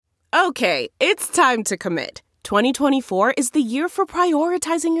Okay, it's time to commit. 2024 is the year for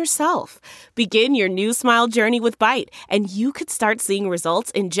prioritizing yourself. Begin your new smile journey with Byte, and you could start seeing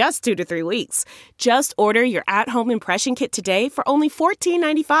results in just 2 to 3 weeks. Just order your at-home impression kit today for only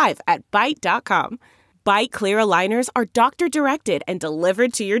 $14.95 at Byte.com. Byte Clear aligners are doctor-directed and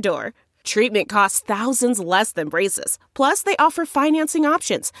delivered to your door. Treatment costs thousands less than braces. Plus, they offer financing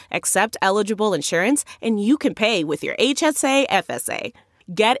options, accept eligible insurance, and you can pay with your HSA FSA.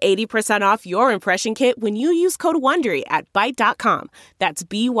 Get 80% off your impression kit when you use code WONDERY at Byte.com. That's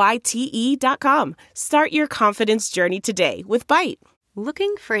BYTE.com. Start your confidence journey today with Byte.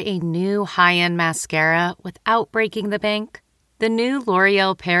 Looking for a new high-end mascara without breaking the bank? The new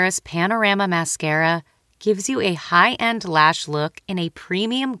L'Oreal Paris Panorama Mascara gives you a high-end lash look in a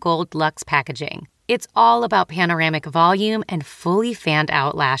premium gold luxe packaging. It's all about panoramic volume and fully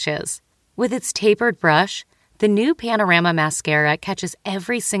fanned-out lashes. With its tapered brush, the new Panorama Mascara catches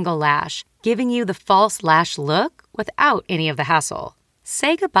every single lash, giving you the false lash look without any of the hassle.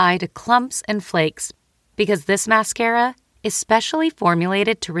 Say goodbye to clumps and flakes, because this mascara is specially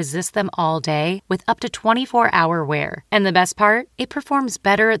formulated to resist them all day with up to 24-hour wear. And the best part? It performs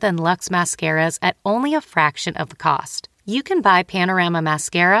better than Luxe mascaras at only a fraction of the cost. You can buy Panorama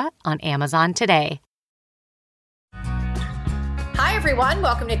Mascara on Amazon today. Hi, everyone.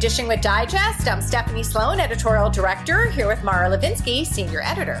 Welcome to Dishing with Digest. I'm Stephanie Sloan, editorial director, here with Mara Levinsky, senior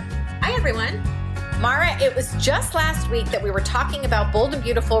editor. Hi, everyone. Mara, it was just last week that we were talking about Bold and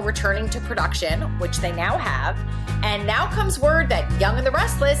Beautiful returning to production, which they now have. And now comes word that Young and the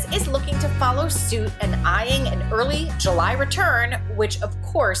Restless is looking to follow suit and eyeing an early July return, which of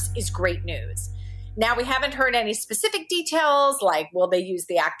course is great news. Now, we haven't heard any specific details, like will they use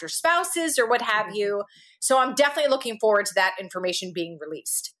the actors' spouses or what have you. So I'm definitely looking forward to that information being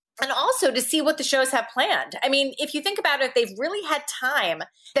released. And also to see what the shows have planned. I mean, if you think about it, they've really had time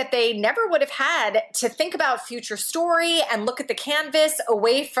that they never would have had to think about future story and look at the canvas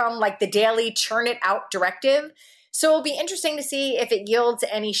away from like the daily churn it out directive. So it'll be interesting to see if it yields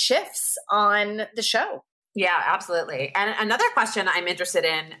any shifts on the show. Yeah, absolutely. And another question I'm interested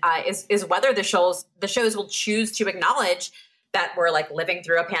in is whether the shows will choose to acknowledge that we're like living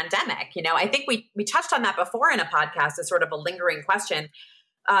through a pandemic. You know, I think we touched on that before in a podcast as sort of a lingering question.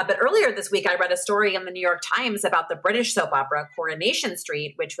 But earlier this week, I read a story in the New York Times about the British soap opera Coronation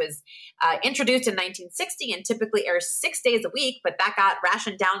Street, which was introduced in 1960 and typically airs 6 days a week, but that got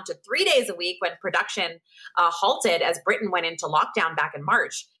rationed down to 3 days a week when production halted as Britain went into lockdown back in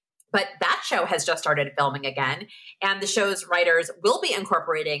March. But that show has just started filming again, and the show's writers will be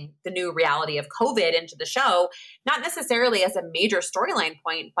incorporating the new reality of COVID into the show, not necessarily as a major storyline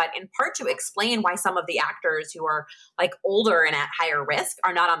point, but in part to explain why some of the actors who are like older and at higher risk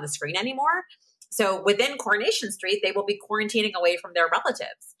are not on the screen anymore. So within Coronation Street, they will be quarantining away from their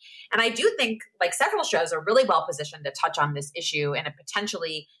relatives. And I do think like several shows are really well positioned to touch on this issue in a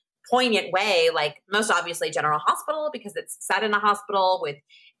potentially poignant way, like most obviously General Hospital, because it's set in a hospital with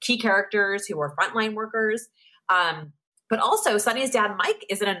key characters who are frontline workers. But also Sonny's dad, Mike,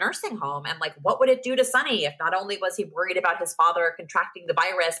 is in a nursing home. And like, what would it do to Sonny if not only was he worried about his father contracting the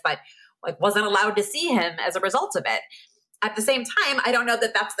virus, but like wasn't allowed to see him as a result of it? At the same time, I don't know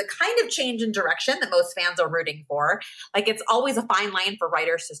that that's the kind of change in direction that most fans are rooting for. Like, it's always a fine line for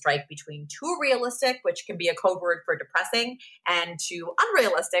writers to strike between too realistic, which can be a code word for depressing, and too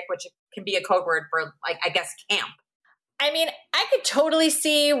unrealistic, which can be a code word for, like, I guess, camp. I mean, I could totally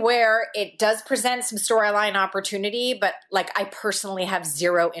see where it does present some storyline opportunity, but like I personally have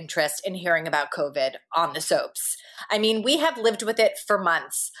zero interest in hearing about COVID on the soaps. I mean, we have lived with it for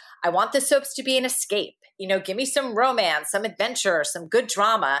months. I want the soaps to be an escape. You know, give me some romance, some adventure, some good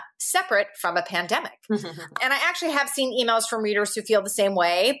drama, separate from a pandemic. And I actually have seen emails from readers who feel the same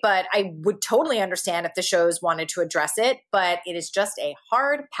way, but I would totally understand if the shows wanted to address it, but it is just a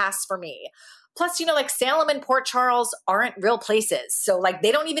hard pass for me. Plus, you know, like Salem and Port Charles aren't real places. So like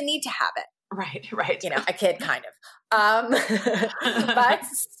they don't even need to have it. Right. You know, I kid kind of. But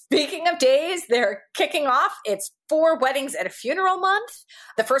speaking of days, they're kicking off. It's 4 weddings and a funeral month.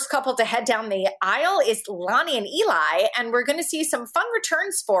 The first couple to head down the aisle is Lonnie and Eli, and we're going to see some fun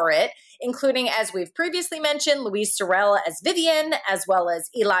returns for it, including, as we've previously mentioned, Louise Sorel as Vivian, as well as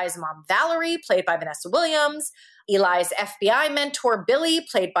Eli's mom, Valerie, played by Vanessa Williams, Eli's FBI mentor, Billy,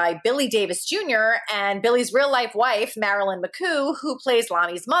 played by Billy Davis Jr., and Billy's real-life wife, Marilyn McCoo, who plays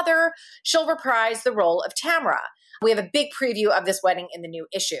Lonnie's mother. She'll reprise the role of Tamara. We have a big preview of this wedding in the new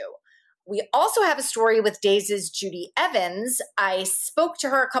issue. We also have a story with Days' Judy Evans. I spoke to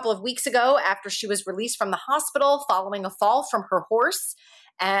her a couple of weeks ago after she was released from the hospital following a fall from her horse.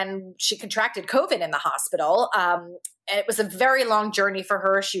 and she contracted COVID in the hospital. It was a very long journey for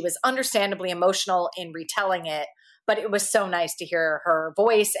her. She was understandably emotional in retelling it, but it was so nice to hear her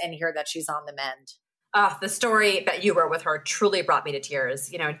voice and hear that she's on the mend. The story that you wrote with her truly brought me to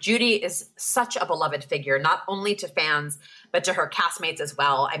tears. You know, Judy is such a beloved figure, not only to fans, but to her castmates as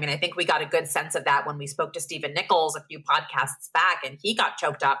well. I mean, I think we got a good sense of that when we spoke to Stephen Nichols a few podcasts back, and he got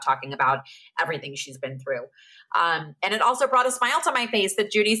choked up talking about everything she's been through. And it also brought a smile to my face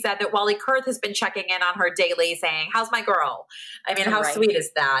that Judy said that Wally Kurth has been checking in on her daily saying, "How's my girl?" I mean, how sweet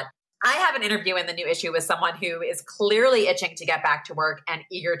is that? I have an interview in the new issue with someone who is clearly itching to get back to work and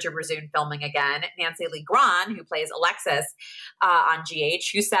eager to resume filming again, Nancy Lee Grahn, who plays Alexis on GH,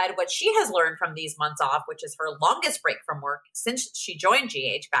 who said what she has learned from these months off, which is her longest break from work since she joined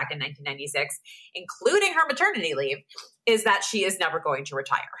GH back in 1996, including her maternity leave, is that she is never going to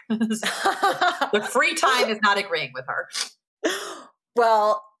retire. The free time is not agreeing with her.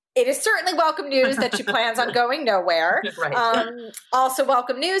 Well, it is certainly welcome news that she plans on going nowhere. Right. Also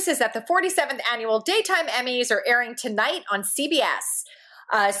welcome news is that the 47th Annual Daytime Emmys are airing tonight on CBS.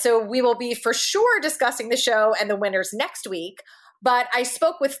 So we will be for sure discussing the show and the winners next week. But I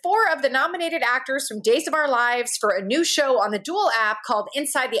spoke with 4 of the nominated actors from Days of Our Lives for a new show on the Dual app called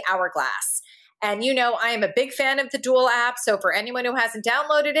Inside the Hourglass. And you know, I am a big fan of the Dual app. So for anyone who hasn't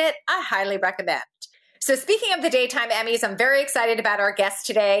downloaded it, I highly recommend. So speaking of the Daytime Emmys, I'm very excited about our guest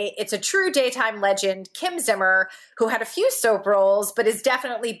today. It's a true daytime legend, Kim Zimmer, who had a few soap roles, but is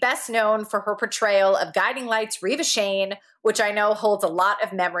definitely best known for her portrayal of Guiding Light's Reva Shane, which I know holds a lot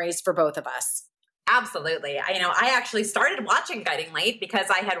of memories for both of us. Absolutely. I actually started watching Guiding Light because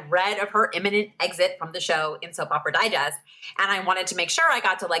I had read of her imminent exit from the show in Soap Opera Digest. And I wanted to make sure I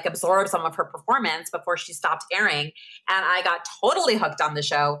got to absorb some of her performance before she stopped airing. And I got totally hooked on the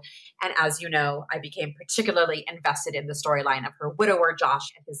show. And as you know, I became particularly invested in the storyline of her widower,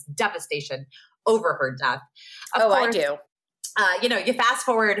 Josh, and his devastation over her death. Of course, I do. You fast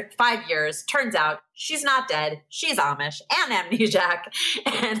forward 5 years, turns out she's not dead. She's Amish and amnesiac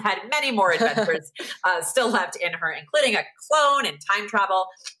and had many more adventures still left in her, including a clone and time travel.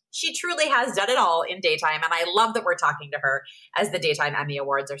 She truly has done it all in daytime. And I love that we're talking to her as the Daytime Emmy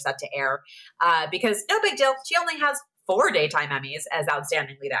Awards are set to air because no big deal. She only has 4 Daytime Emmys as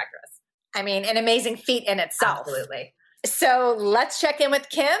Outstanding Lead Actress. I mean, an amazing feat in itself. Absolutely. So let's check in with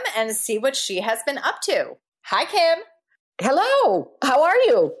Kim and see what she has been up to. Hi, Kim. Hello. How are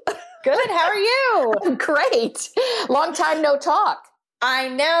you? Good. How are you? Great. Long time no talk. I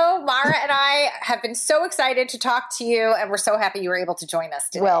know. Mara and I have been so excited to talk to you, and we're so happy you were able to join us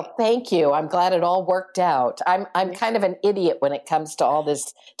today. Well, thank you. I'm glad it all worked out. I'm kind of an idiot when it comes to all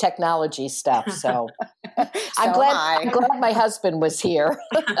this technology stuff. So, I'm glad my husband was here.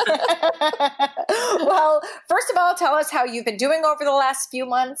 Well, first of all, tell us how you've been doing over the last few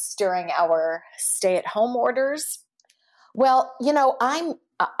months during our stay-at-home orders. Well, I'm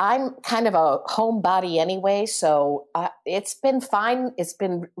kind of a homebody anyway, so it's been fine. It's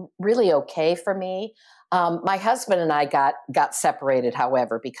been really okay for me. My husband and I got separated,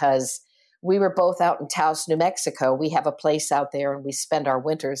 however, because we were both out in Taos, New Mexico. We have a place out there, and we spend our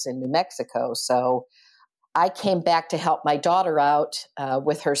winters in New Mexico. So I came back to help my daughter out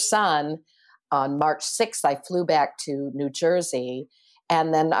with her son on March 6th. I flew back to New Jersey.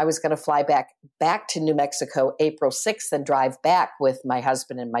 And then I was going to fly back to New Mexico April 6th and drive back with my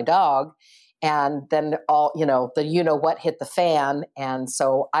husband and my dog. And then what hit the fan. And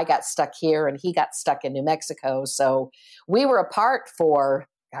so I got stuck here and he got stuck in New Mexico. So we were apart for,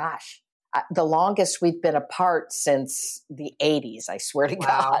 the longest we've been apart since the 80s, I swear to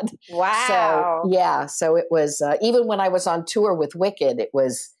God. Wow. So it was, even when I was on tour with Wicked,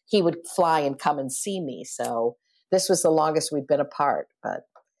 he would fly and come and see me. So this was the longest we'd been apart, but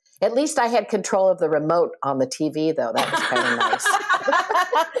at least I had control of the remote on the TV, though. That was kind of nice.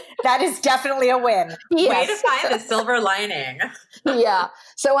 That is definitely a win. Yes. Way to find the silver lining. Yeah.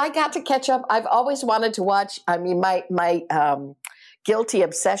 So I got to catch up. I've always wanted to watch. I mean, my guilty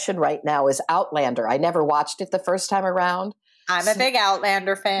obsession right now is Outlander. I never watched it the first time around. I'm a big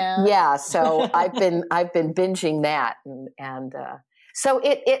Outlander fan. Yeah. So I've been binging that and so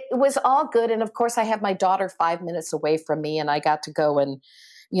it was all good. And of course I have my daughter 5 minutes away from me and I got to go and,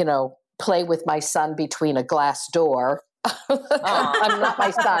 play with my son between a glass door. I'm not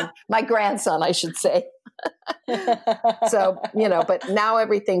my son, my grandson, I should say. So, but now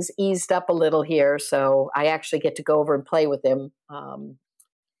everything's eased up a little here. So I actually get to go over and play with him.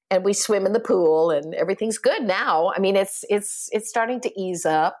 And we swim in the pool and everything's good now. I mean, it's starting to ease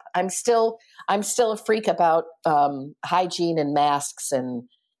up. I'm still a freak about hygiene and masks and,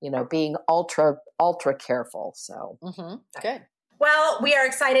 being ultra careful. So Good. Well, we are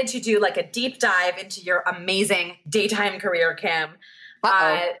excited to do like a deep dive into your amazing daytime career, Kim.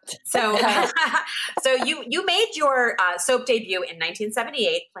 So you made your soap debut in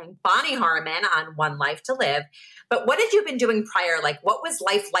 1978 playing Bonnie Harmon on One Life to Live. But what had you been doing prior? Like, what was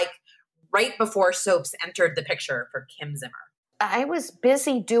life like right before soaps entered the picture for Kim Zimmer? I was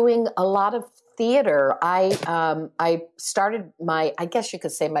busy doing a lot of theater. I started I guess you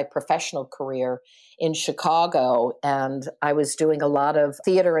could say, my professional career in Chicago, and I was doing a lot of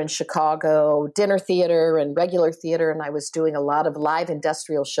theater in Chicago, dinner theater and regular theater, and I was doing a lot of live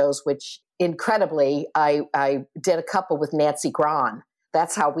industrial shows, which incredibly, I did a couple with Nancy Grahn.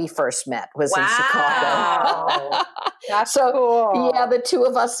 That's how we first met, was in Chicago. That's so cool. Yeah, the two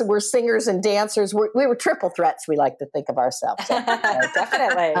of us were singers and dancers. We were triple threats, we like to think of ourselves.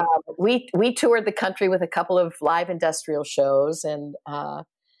 Definitely. We toured the country with a couple of live industrial shows, and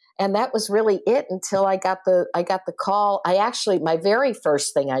that was really it until I got the call. My very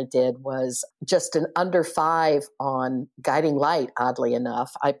first thing I did was just an under 5 on Guiding Light. Oddly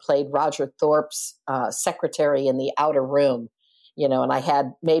enough, I played Roger Thorpe's secretary in the outer room. And I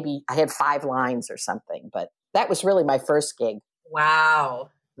had 5 lines or something, but that was really my first gig. Wow.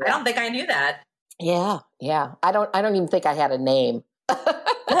 Yeah. I don't think I knew that. Yeah. I don't even think I had a name.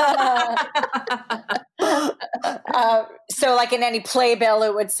 So like in any playbill,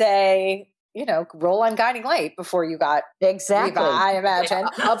 it would say, roll on Guiding Light before you got exactly. Reba, I imagine.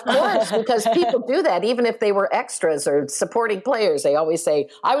 Of course, because people do that, even if they were extras or supporting players. They always say,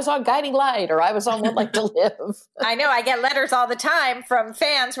 I was on Guiding Light, or I was on One Life to Live. I know. I get letters all the time from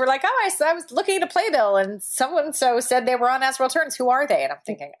fans who are like, I was looking at a playbill and so said they were on As World Turns. Who are they? And I'm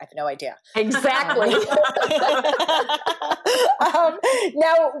thinking, I have no idea. Exactly.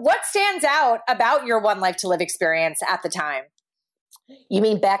 Now, what stands out about your One Life to Live experience at the time? You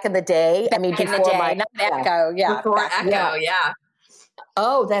mean back in the day? Before Echo, yeah. Before Echo, yeah.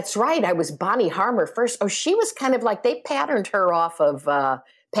 Oh, that's right. I was Bonnie Harmon first. Oh, she was kind of like, they patterned her off of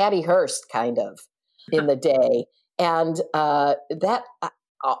Patty Hearst, kind of, in the day. And that,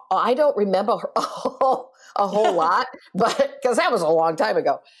 I don't remember her a whole lot, but because that was a long time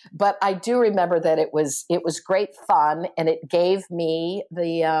ago. But I do remember that it was great fun, and it gave me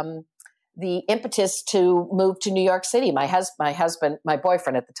the impetus to move to New York City. My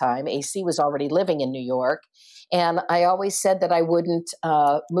boyfriend at the time, AC, was already living in New York. And I always said that I wouldn't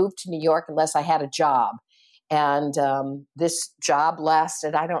move to New York unless I had a job. And this job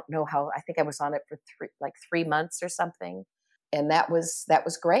lasted, I don't know how, I think I was on it for 3 months or something. And that was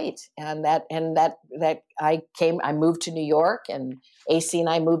great. And I moved to New York, and AC and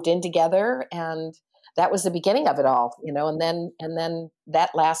I moved in together, and that was the beginning of it all, and then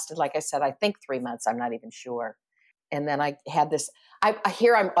that lasted, like I said, I think 3 months. I'm not even sure. And then I had this, I'm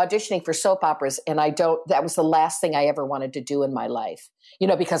auditioning for soap operas, and that was the last thing I ever wanted to do in my life,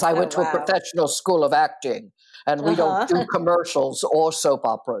 because I went to a professional school of acting, and we don't do commercials or soap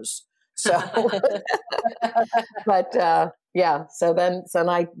operas. So, but yeah, so then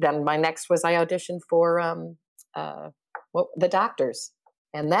my next was I auditioned for The Doctors,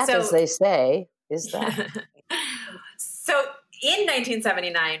 and that, as they say, is that. So in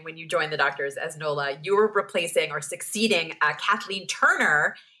 1979, when you joined The Doctors as Nola, you were replacing or succeeding Kathleen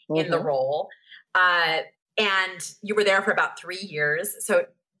Turner in the role. And you were there for about 3 years. So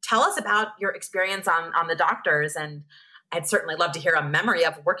tell us about your experience on The Doctors. And I'd certainly love to hear a memory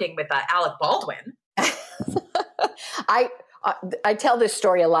of working with Alec Baldwin. I tell this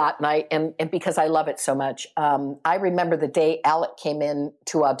story a lot, and because I love it so much. I remember the day Alec came in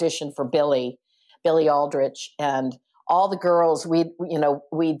to audition for Billy Aldrich, and all the girls, we'd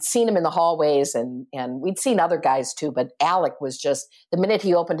seen him in the hallways, and we'd seen other guys too, but Alec was just, the minute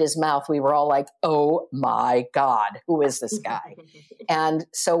he opened his mouth, we were all like, oh my God, who is this guy? And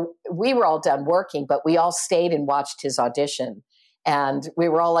so we were all done working, but we all stayed and watched his audition. And we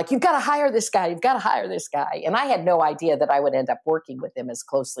were all like, you've got to hire this guy. You've got to hire this guy. And I had no idea that I would end up working with him as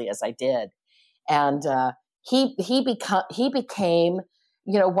closely as I did. And he became,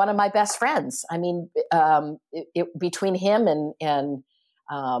 one of my best friends. I mean, between him and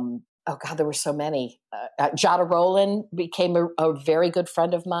oh God, there were so many. Jada Rowland became a very good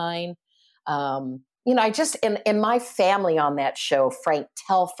friend of mine. I just, in my family on that show, Frank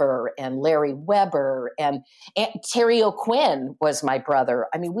Telfer and Larry Weber and Terry O'Quinn was my brother.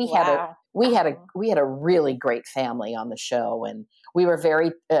 I mean, we had a really great family on the show, and we were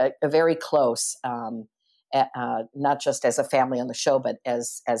very close. Not just as a family on the show, but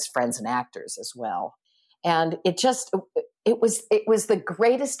as friends and actors as well. And it was the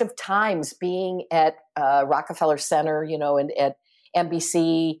greatest of times being at Rockefeller Center, and at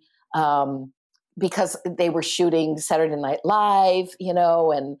NBC. because they were shooting Saturday Night Live,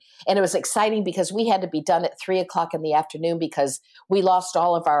 and it was exciting because we had to be done at 3:00 in the afternoon because we lost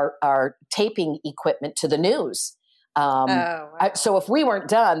all of our taping equipment to the news. Wow. So if we weren't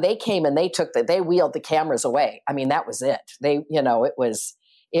done, they came and they wheeled the cameras away. I mean, that was it.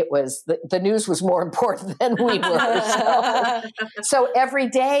 It was the news was more important than we were. So every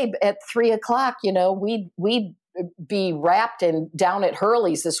day at 3:00, we'd be wrapped and down at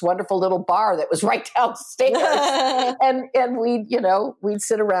Hurley's, this wonderful little bar that was right downstairs. and we'd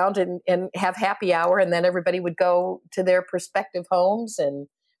sit around and have happy hour, and then everybody would go to their respective homes, and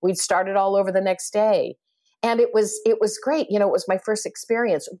we'd start it all over the next day. And it was great. It was my first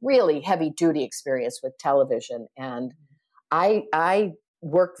experience, really heavy duty experience with television. And I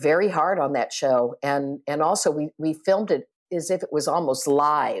worked very hard on that show. And also we filmed it as if it was almost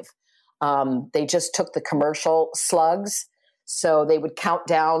live. They just took the commercial slugs. So they would count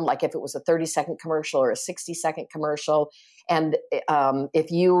down, like if it was a 30-second commercial or a 60-second commercial. And if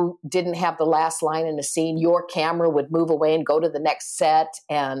you didn't have the last line in a scene, your camera would move away and go to the next set.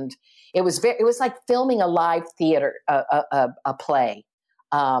 And it was like filming a live theater, a play.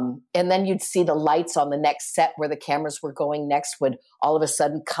 And then you'd see the lights on the next set where the cameras were going next would all of a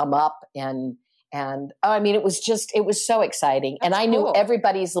sudden come up. And it was so exciting. That's and I knew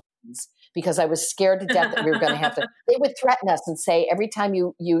everybody's lines because I was scared to death that we were going to have to, they would threaten us and say, every time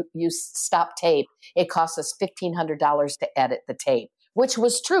you stop tape, it costs us $1,500 to edit the tape, which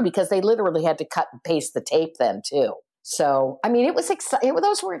was true because they literally had to cut and paste the tape then too. So, it was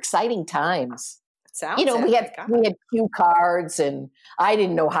those were exciting times. We had cue cards, and I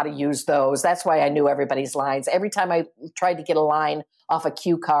didn't know how to use those. That's why I knew everybody's lines. Every time I tried to get a line off a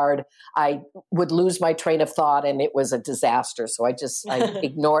cue card, I would lose my train of thought, and it was a disaster. So I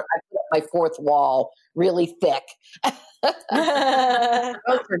ignored. I put up my fourth wall really thick.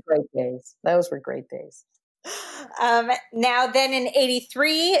 Those were great days. Now then in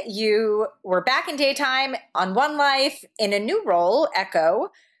 83, you were back in daytime on One Life in a new role,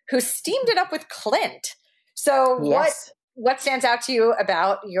 Echo, who steamed it up with Clint. So yes. What stands out to you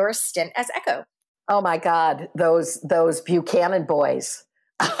about your stint as Echo? Oh my God, those Buchanan boys.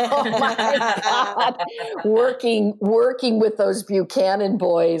 Oh my God. Working with those Buchanan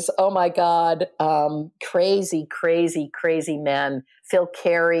boys. Oh my God. Crazy, crazy, crazy men. Phil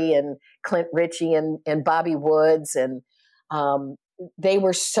Carey and Clint Ritchie and Bobby Woods. And they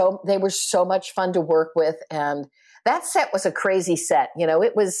were so much fun to work with. And that set was a crazy set.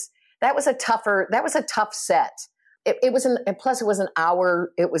 That was a tough set. Plus it was an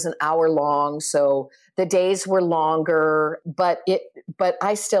hour long. So the days were longer, but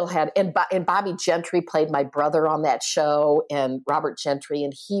I still had, and Bobby Gentry played my brother on that show, and Robert Gentry,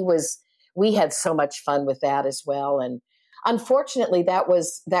 and we had so much fun with that as well. And unfortunately that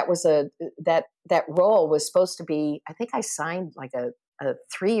role was supposed to be, I think I signed like a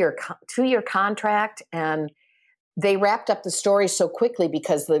 2-year contract, and they wrapped up the story so quickly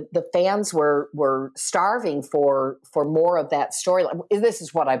because the fans were starving for more of that story. This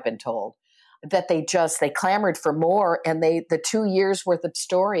is what I've been told, that they clamored for more, and the 2 years worth of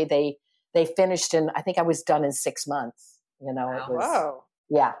story they finished in, I think I was done in 6 months. It was, whoa.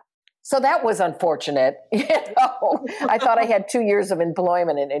 Yeah. So that was unfortunate. I thought I had 2 years of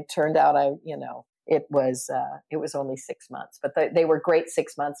employment, and it turned out it was only 6 months, but they were great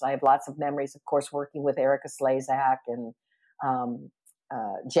 6 months. I have lots of memories, of course, working with Erica Slezak and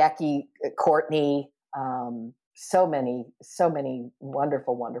Jackie Courtney. So many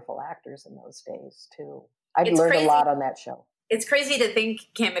wonderful, wonderful actors in those days too. I learned a lot on that show. It's crazy to think,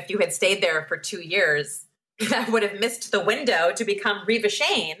 Kim, if you had stayed there for 2 years, that would have missed the window to become Reva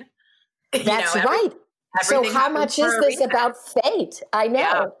Shane. That's right. So how much is this about fate? I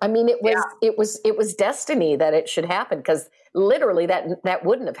know. Yeah. It was destiny that it should happen, because literally that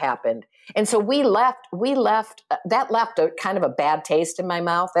wouldn't have happened. And so we left, that left a kind of a bad taste in my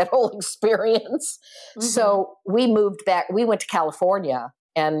mouth, that whole experience. Mm-hmm. So we moved back, we went to California,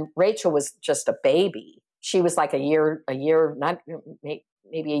 and Rachel was just a baby. She was like maybe a year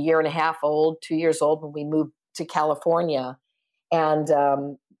and a half old, 2 years old when we moved to California. And,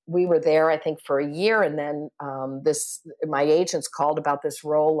 we were there, I think, for a year, and then my agents called about this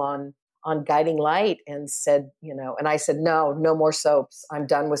role on Guiding Light and said, and I said, no more soaps. I'm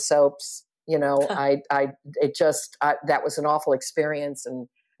done with soaps. That was an awful experience, and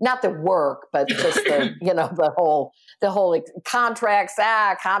not the work, but just the whole contracts.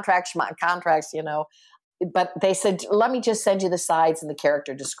 But they said, let me just send you the sides and the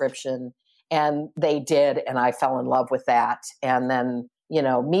character description, and they did, and I fell in love with that, and then.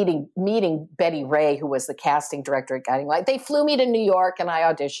 Meeting Betty Ray, who was the casting director at Guiding Light. They flew me to New York, and I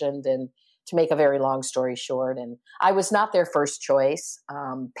auditioned, and to make a very long story short. And I was not their first choice.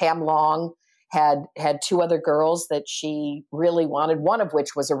 Pam Long had two other girls that she really wanted, one of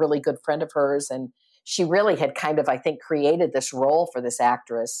which was a really good friend of hers. And she really had kind of, I think, created this role for this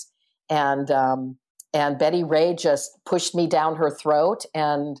actress. And Betty Ray just pushed me down her throat.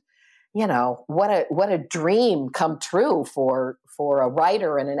 And, you know, what a dream come true for a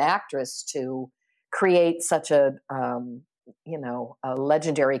writer and an actress to create such a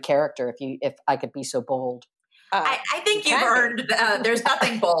legendary character, if I could be so bold. I think you've earned, there's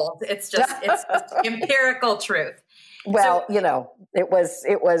nothing bold. It's just empirical truth. Well, so, it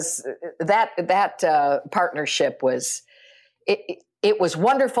was that partnership was, it was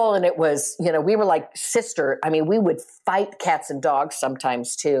wonderful. And it was, we were like sister. I mean, we would fight cats and dogs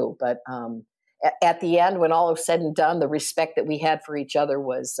sometimes too, but at the end, when all was said and done, the respect that we had for each other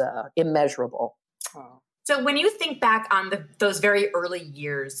was immeasurable. Oh. So when you think back on those very early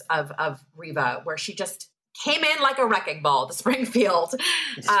years of Riva, where she just came in like a wrecking ball to Springfield,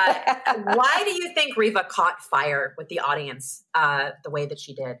 why do you think Riva caught fire with the audience the way that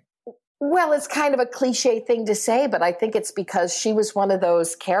she did? Well, it's kind of a cliche thing to say, but I think it's because she was one of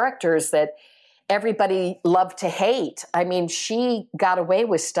those characters that everybody loved to hate. I mean, she got away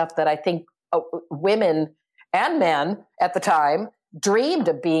with stuff that I think women and men at the time dreamed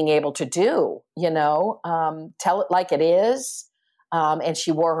of being able to do, tell it like it is. And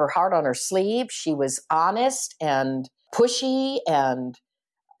she wore her heart on her sleeve. She was honest and pushy and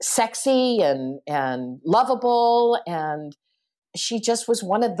sexy and lovable. And she just was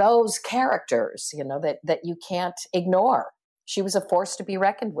one of those characters, that you can't ignore. She was a force to be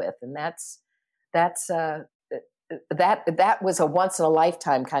reckoned with. And that was a once in a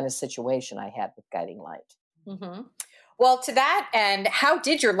lifetime kind of situation I had with Guiding Light. Mm-hmm. Well, to that end, how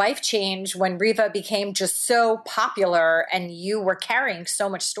did your life change when Riva became just so popular and you were carrying so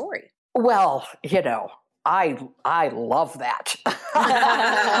much story? Well, I love that.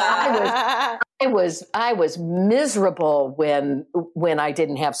 I was miserable when I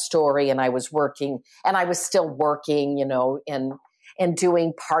didn't have story and I was working, and I was still working, and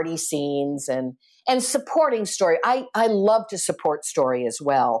doing party scenes and supporting story. I love to support story as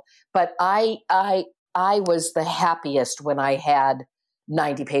well, but I was the happiest when I had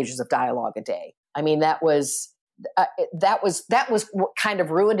 90 pages of dialogue a day. I mean, that was what kind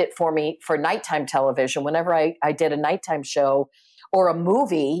of ruined it for me for nighttime television. Whenever I did a nighttime show or a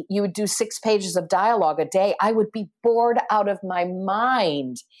movie, you would do 6 pages of dialogue a day. I would be bored out of my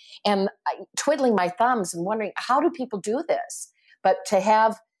mind and twiddling my thumbs and wondering, how do people do this? But to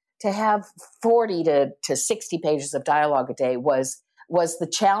have 40 to 60 pages of dialogue a day was the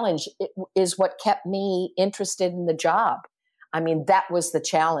challenge. It is what kept me interested in the job. I mean, that was the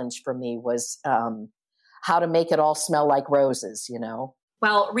challenge for me, was how to make it all smell like roses,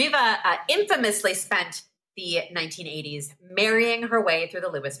 Well, Riva infamously spent the 1980s marrying her way through the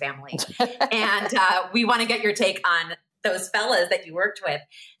Lewis family. And we want to get your take on those fellas that you worked with.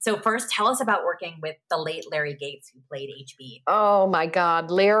 So first, tell us about working with the late Larry Gates, who played HB. Oh my God.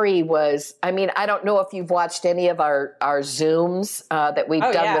 Larry was, I don't know if you've watched any of our Zooms that we've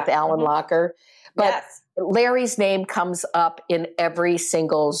done with Alan Locker, but yes. Larry's name comes up in every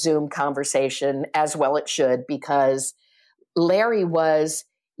single Zoom conversation, as well it should, because Larry was,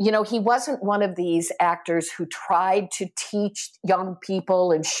 he wasn't one of these actors who tried to teach young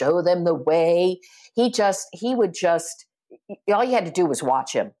people and show them the way. He would just, all you had to do was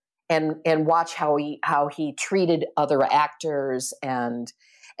watch him and watch how he treated other actors and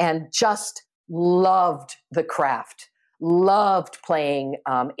just loved the craft, loved playing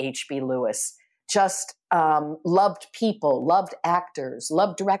H.B. Lewis, just loved people, loved actors,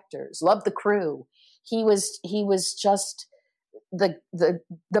 loved directors, loved the crew. He was just the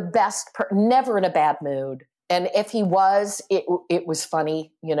best, never in a bad mood. And if he was, it was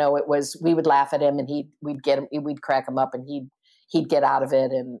funny. We would laugh at him and we'd crack him up and he'd get out of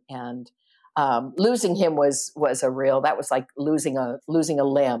it. And losing him was that was like losing a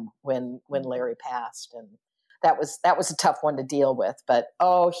limb when Larry passed. And that was a tough one to deal with, but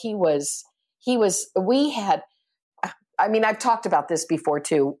I've talked about this before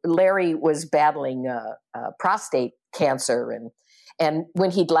too. Larry was battling prostate cancer, and when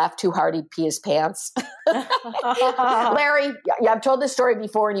he'd laugh too hard, he'd pee his pants. Larry, I've told this story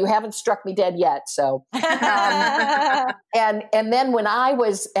before, and you haven't struck me dead yet. So, and then when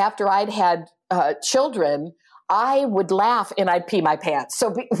after I'd had children, I would laugh and I'd pee my pants. So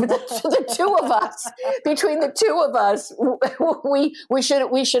between the two of us, we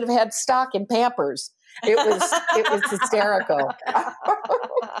should have had stock in Pampers. It was hysterical.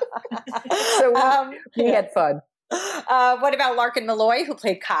 So we had fun. What about Larkin Malloy, who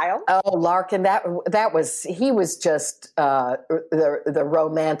played Kyle? Oh, Larkin, he was just the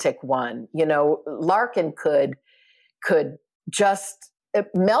romantic one. You know, Larkin could just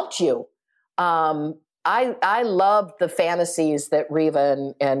melt you. I loved the fantasies that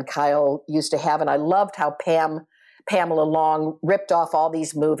Riva and Kyle used to have, and I loved how Pamela Long ripped off all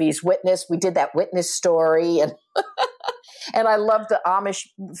these movies. Witness, we did that Witness story, and and I loved the Amish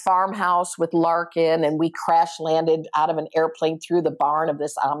farmhouse with Larkin, and we crash landed out of an airplane through the barn of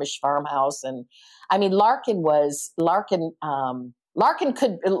this Amish farmhouse. And I mean, Larkin was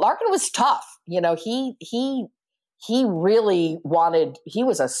tough. You know, he really wanted. He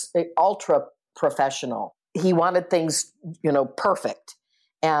was a ultra professional. He wanted things, you know, perfect.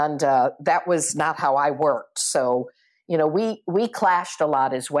 And that was not how I worked. So, you know, we clashed a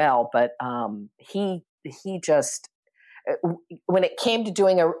lot as well. But he just, when it came to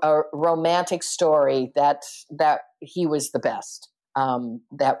doing a romantic story, that he was the best.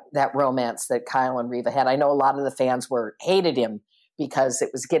 That romance that Kyle and Riva had. I know a lot of the fans hated him because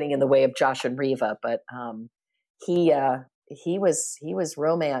it was getting in the way of Josh and Riva. But he was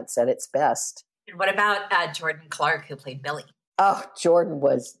romance at its best. And what about Jordan Clark, who played Billy? Oh, Jordan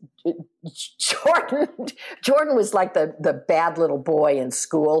was like the bad little boy in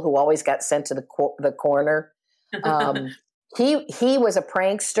school who always got sent to the corner. He was a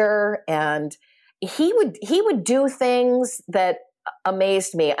prankster, and he would do things that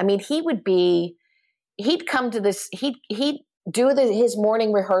amazed me. I mean, he'd come to this, he'd do his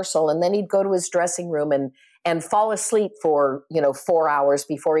morning rehearsal, and then he'd go to his dressing room and fall asleep for 4 hours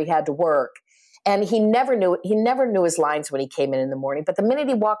before he had to work. And he never knew his lines when he came in the morning. But the minute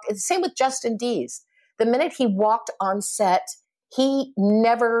he walked, the same with Justin Dees. The minute he walked on set, he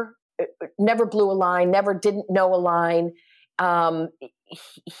never blew a line, never didn't know a line.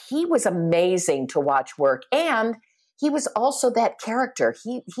 He was amazing to watch work. And he was also that character.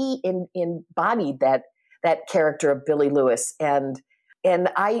 He embodied that character of Billy Lewis. And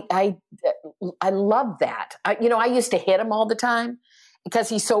I love that. I used to hit him all the time, because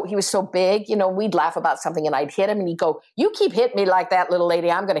he was so big. You know, we'd laugh about something and I'd hit him and he'd go, "You keep hitting me like that, little lady,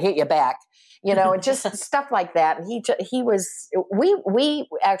 I'm going to hit you back." You know, and just stuff like that. And we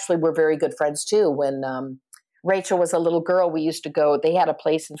actually were very good friends too. When Rachel was a little girl, we used to go, they had a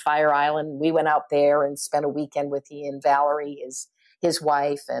place in Fire Island. We went out there and spent a weekend with he and Valerie, his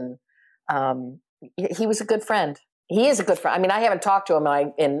wife. And he was a good friend. He is a good friend. I mean, I haven't talked to him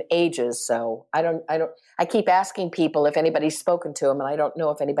in ages, so I keep asking people if anybody's spoken to him, and I don't know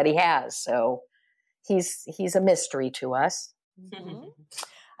if anybody has. So he's a mystery to us.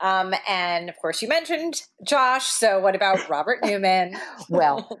 Mm-hmm. And of course, you mentioned Josh. So what about Robert Newman?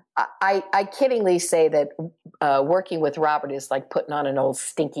 Well, I kiddingly say that working with Robert is like putting on an old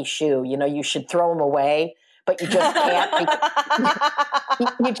stinky shoe. You know, you should throw them away, but you just can't.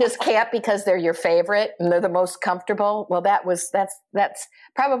 You just can't, because they're your favorite and they're the most comfortable. Well, that's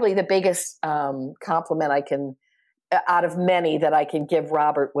probably the biggest compliment I can, out of many that I can give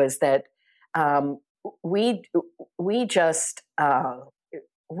Robert, was that we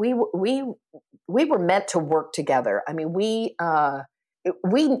were meant to work together. I mean, we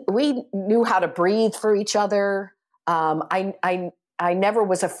knew how to breathe for each other. I never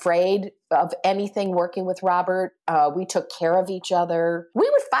was afraid of anything working with Robert. We took care of each other. We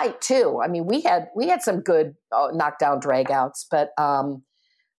would fight too. I mean, we had some good knockdown dragouts, but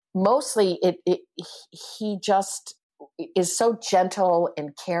mostly he just is so gentle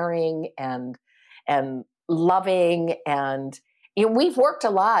and caring and loving. And we've worked a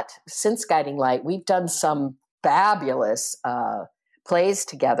lot since Guiding Light. We've done some fabulous plays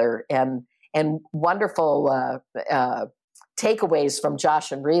together and wonderful takeaways from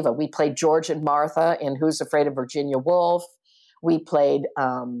Josh and Riva. We played George and Martha in Who's Afraid of Virginia Woolf. We played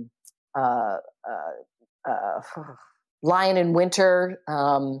Lion in Winter.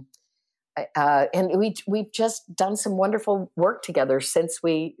 And we've just done some wonderful work together since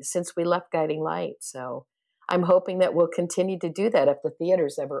we left Guiding Light. So I'm hoping that we'll continue to do that if the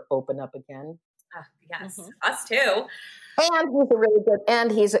theaters ever open up again. Yes, us too. And he's a really good.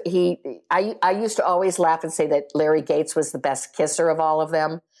 And I used to always laugh and say that Larry Gates was the best kisser of all of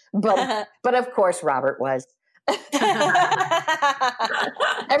them, but of course Robert was.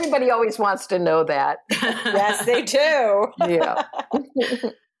 Everybody always wants to know that. Yes, they do. Yeah.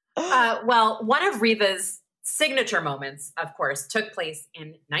 Well, one of Riva's signature moments, of course, took place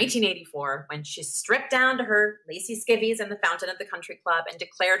in 1984 when she stripped down to her lacy skivvies in the fountain of the country club and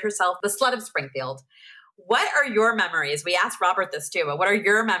declared herself the slut of Springfield. What are your memories? We asked Robert this too, but what are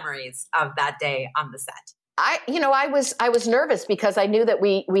your memories of that day on the set? I was nervous because I knew that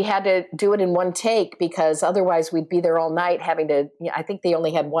we had to do it in one take, because otherwise we'd be there all night having to, I think they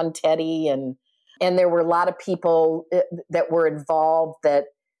only had one Teddy, and there were a lot of people that were involved that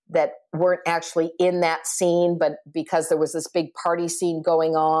weren't actually in that scene, but because there was this big party scene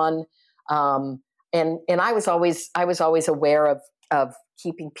going on. And I was always aware of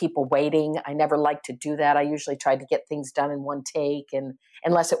keeping people waiting. I never liked to do that. I usually tried to get things done in one take, and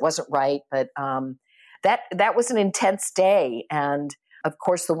unless it wasn't right. But that was an intense day. And of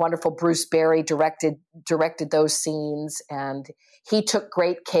course, the wonderful Bruce Berry directed those scenes, and he took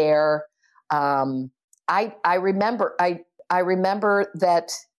great care. I remember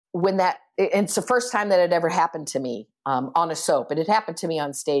that when and it's the first time that it ever happened to me on a soap. It had happened to me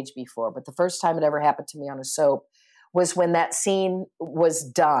on stage before, but the first time it ever happened to me on a soap was when that scene was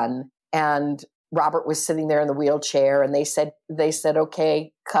done and Robert was sitting there in the wheelchair, and they said,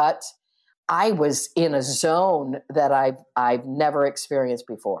 "Okay, cut." I was in a zone that I've never experienced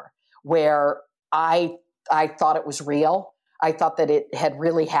before, where I thought it was real. I thought that it had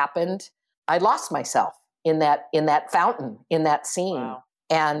really happened. I lost myself in that fountain, in that scene. Wow.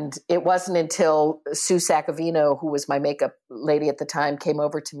 And it wasn't until Sue Sacavino, who was my makeup lady at the time, came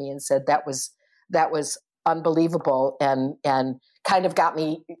over to me and said that was unbelievable, and kind of got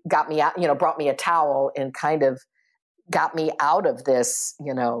me out, brought me a towel and kind of got me out of this,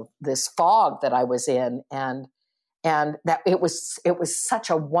 this fog that I was in. And that it was such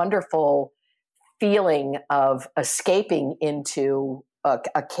a wonderful feeling of escaping into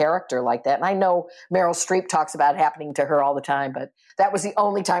a character like that. And I know Meryl Streep talks about it happening to her all the time, but that was the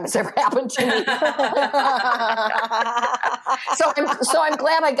only time it's ever happened to me. So I'm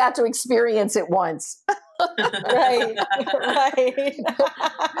glad I got to experience it once. Right.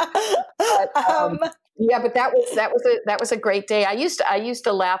 But, yeah, but that was a great day. I used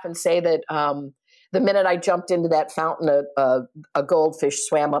to laugh and say that the minute I jumped into that fountain, a goldfish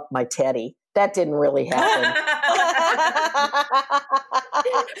swam up my teddy. That didn't really happen.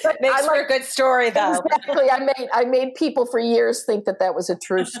 Makes for a good story, though. Exactly. I made people for years think that was a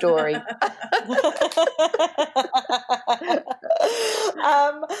true story.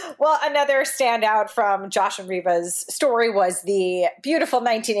 Well, another standout from Josh and Reva's story was the beautiful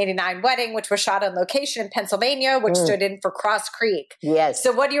 1989 wedding, which was shot on location in Pennsylvania, which stood in for Cross Creek. Yes.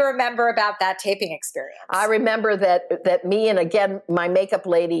 So what do you remember about that taping experience? I remember that me and, again, my makeup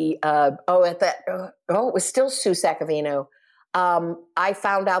lady, it was still Sue Sacavino. I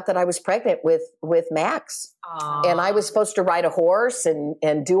found out that I was pregnant with Max. Aww. And I was supposed to ride a horse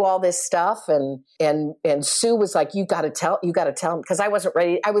and do all this stuff. And Sue was like, you got to tell him, because I wasn't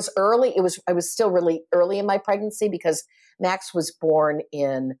ready. I was early. I was still really early in my pregnancy, because Max was born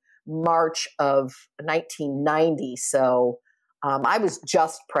in March of 1990. So, I was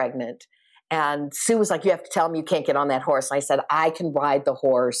just pregnant, and Sue was like, you have to tell him you can't get on that horse. And I said, I can ride the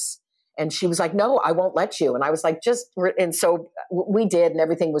horse. And she was like, no, I won't let you. And I was like, and so we did, and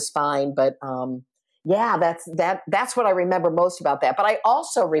everything was fine. But, yeah, that's what I remember most about that. But I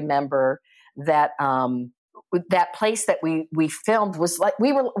also remember that, that place that we filmed was like,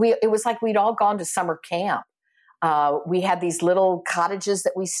 it was like we'd all gone to summer camp. We had these little cottages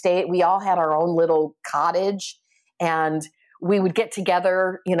that we stayed. We all had our own little cottage, and we would get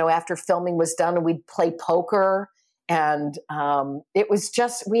together, after filming was done, and we'd play poker. And it was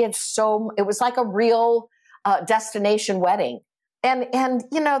just, it was like a real destination wedding. And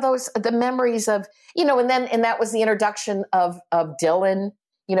the memories of, and that was the introduction of Dylan.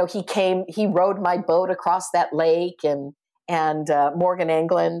 He rowed my boat across that lake, and Morgan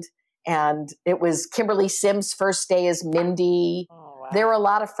England. And it was Kimberly Sims' first day as Mindy. Oh, wow. There were a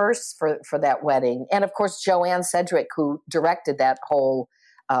lot of firsts for that wedding. And of course, Joanne Sedgwick, who directed that whole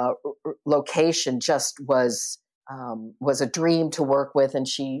location, just was a dream to work with, and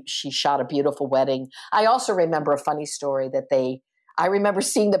she shot a beautiful wedding. I also remember a funny story I remember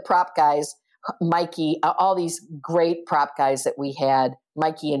seeing the prop guys, Mikey, all these great prop guys that we had,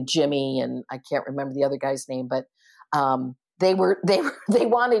 Mikey and Jimmy, and I can't remember the other guy's name, but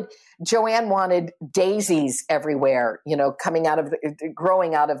Joanne wanted daisies everywhere,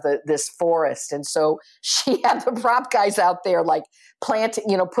 growing out of this forest. And so she had the prop guys out there like planting,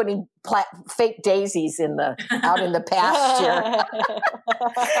 putting fake daisies out in the pasture. And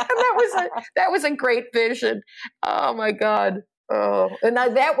that was a great vision. Oh my God. Oh, and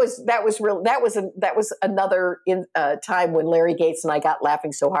that was another time when Larry Gates and I got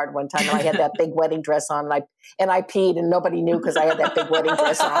laughing so hard one time, and I had that big wedding dress on, and I peed, and nobody knew because I had that big wedding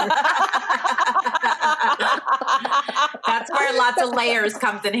dress on. That's where lots of layers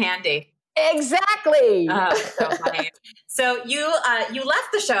comes in handy. Exactly. So funny. So you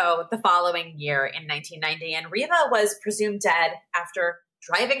left the show the following year in 1990, and Riva was presumed dead after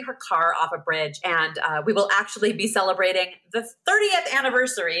driving her car off a bridge. And we will actually be celebrating the 30th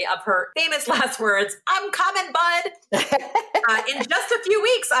anniversary of her famous last words, "I'm coming, bud," in just a few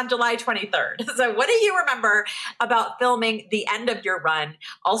weeks on July 23rd. So what do you remember about filming the end of your run,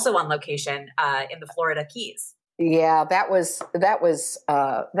 also on location in the Florida Keys? Yeah, that was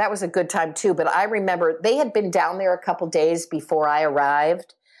a good time too. But I remember they had been down there a couple days before I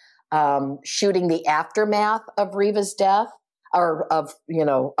arrived, shooting the aftermath of Riva's death, or of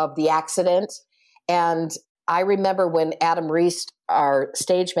the accident. And I remember when Adam Reese, our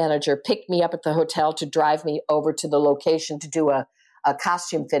stage manager, picked me up at the hotel to drive me over to the location to do a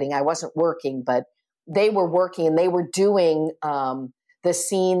costume fitting. I wasn't working, but they were working, and they were doing the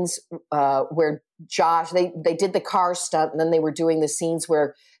scenes where Josh, they did the car stunt, and then they were doing the scenes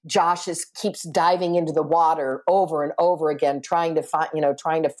where Josh keeps diving into the water over and over again, trying to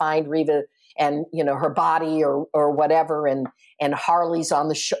find Riva and her body or whatever, and Harley's on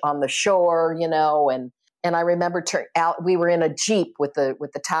the shore, and I remember we were in a Jeep with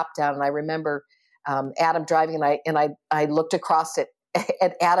the top down, and I remember Adam driving, and I looked across at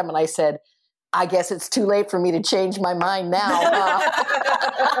Adam and I said, "I guess it's too late for me to change my mind now."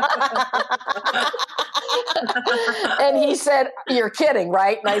 And he said, "You're kidding,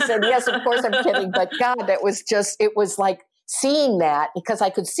 right?" And I said, "Yes, of course I'm kidding." But God, it was like seeing that, because I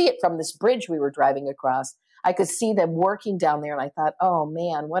could see it from this bridge we were driving across. I could see them working down there, and I thought, "Oh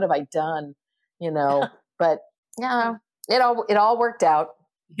man, what have I done?" But it all worked out.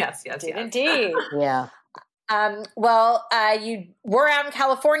 Yes. Indeed. Yeah. You were out in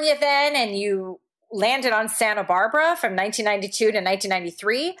California then, and you landed on Santa Barbara from 1992 to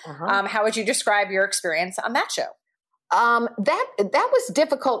 1993. Uh-huh. How would you describe your experience on that show? That was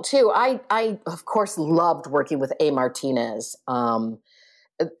difficult too. I of course loved working with A. Martinez.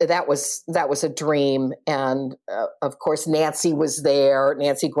 That was a dream, and of course Nancy was there,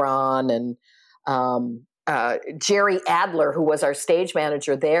 Nancy Gran, and Jerry Adler, who was our stage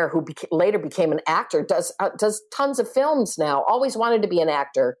manager there, who later became an actor, does tons of films now. Always wanted to be an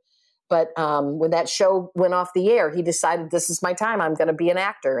actor, but when that show went off the air, he decided, "This is my time. I'm going to be an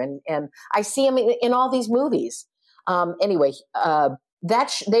actor," and I see him in all these movies. Anyway,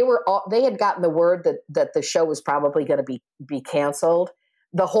 they had gotten the word that the show was probably going to be canceled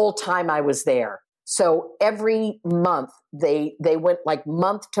the whole time I was there. So every month they went like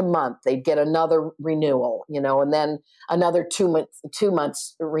month to month, they'd get another renewal, and then another 2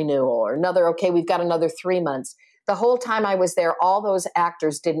 months renewal, or another, okay, we've got another 3 months. The whole time I was there, all those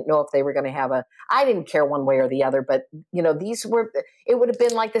actors didn't know if they were going to have I didn't care one way or the other, but it would have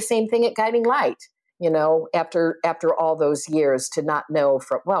been like the same thing at Guiding Light, after all those years, to not know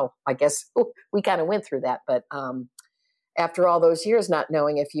I guess we kind of went through that, but, after all those years, not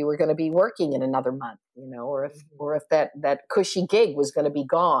knowing if you were going to be working in another month, or if that cushy gig was going to be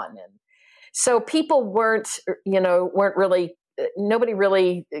gone. And so people weren't really, nobody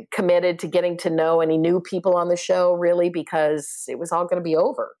really committed to getting to know any new people on the show, really, because it was all going to be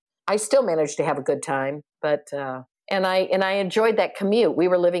over. I still managed to have a good time, but, and I enjoyed that commute. We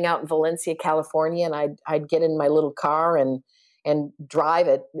were living out in Valencia, California, and I'd get in my little car and drive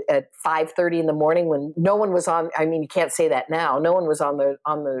at 5:30 in the morning when no one was on. I mean, you can't say that now. No one was on the.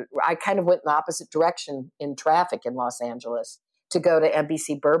 I kind of went in the opposite direction in traffic in Los Angeles to go to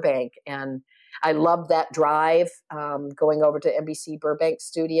NBC Burbank, and I loved that drive, going over to NBC Burbank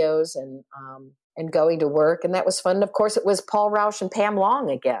Studios and going to work, and that was fun. And of course, it was Paul Rausch and Pam Long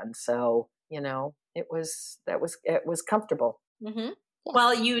again, so it was comfortable. Mm-hmm. Yeah.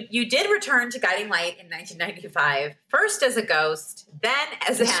 Well, you did return to Guiding Light in 1995, first as a ghost, then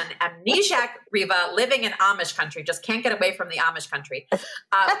as an amnesiac Riva living in Amish country, just can't get away from the Amish country.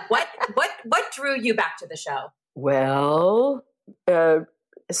 What drew you back to the show? Well,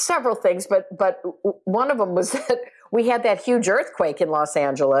 several things, but one of them was that we had that huge earthquake in Los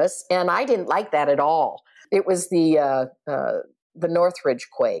Angeles, and I didn't like that at all. It was the Northridge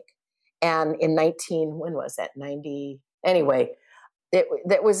quake, and in when was that? 90. Anyway.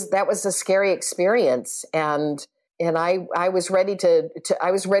 That was a scary experience, and I was ready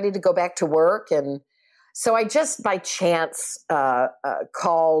to go back to work, and so I just by chance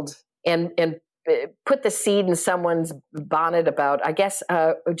called and put the seed in someone's bonnet about, I guess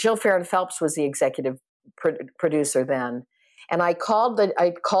Jill Farron Phelps was the executive producer then, and I called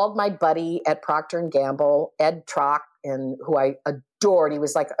my buddy at Procter & Gamble, Ed Trock, and who I adored. He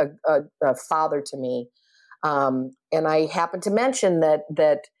was like a father to me. And I happened to mention that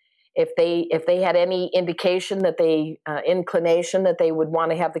if they had any indication that inclination that they would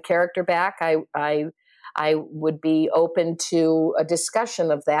want to have the character back, I I would be open to a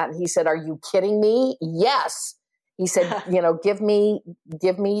discussion of that. And he said, "Are you kidding me?" Yes. He said, give me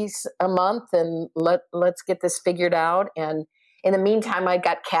a month and let's get this figured out. And in the meantime, I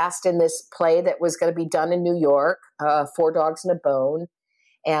got cast in this play that was going to be done in New York, 4 Dogs and a Bone.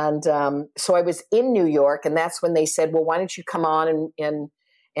 And so I was in New York, and that's when they said, "Well, why don't you come on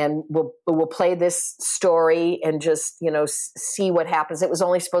and we'll play this story and just see what happens." That was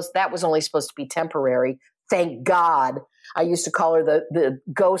only supposed to be temporary. Thank God. I used to call her the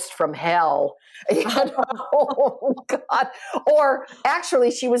ghost from hell. Oh God. Or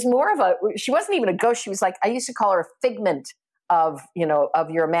actually, she was she wasn't even a ghost. She was like, I used to call her a figment of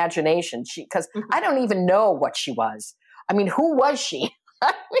your imagination. Because I don't even know what she was. I mean, who was she?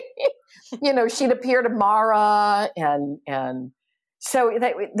 I mean, she'd appear to Mara and so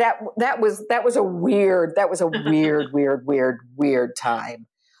that was a weird time.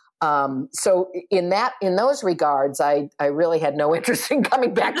 So in those regards, I really had no interest in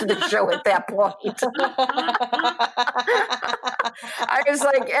coming back to the show at that point. I was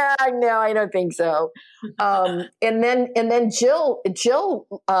like, no, I don't think so. And then Jill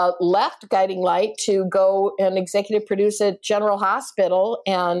left Guiding Light to go and executive produce at General Hospital,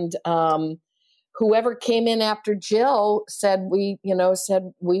 and whoever came in after Jill said we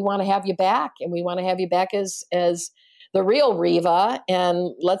want to have you back, and we want to have you back as the real Riva,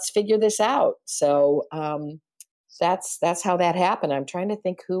 and let's figure this out. So that's how that happened. I'm trying to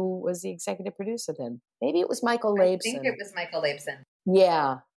think who was the executive producer then. Maybe it was Michael Labson. I think it was Michael Labson.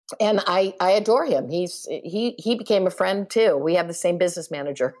 Yeah. And I adore him. He became a friend too. We have the same business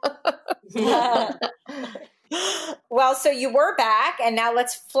manager. Well, so you were back, and now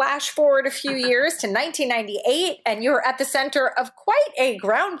let's flash forward a few years to 1998, and you were at the center of quite a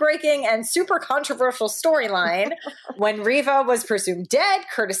groundbreaking and super controversial storyline when Riva was presumed dead,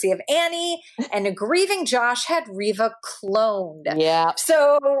 courtesy of Annie, and a grieving Josh had Riva cloned. Yeah.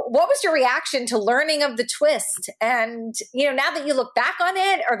 So what was your reaction to learning of the twist? And, now that you look back on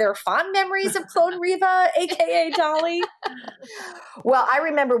it, are there fond memories of clone Riva, aka Dolly? Well, I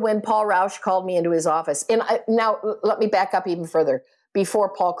remember when Paul Rausch called me into his office, and now let me back up even further.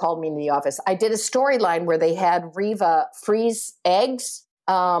 Before Paul called me into the office, I did a storyline where they had Riva freeze eggs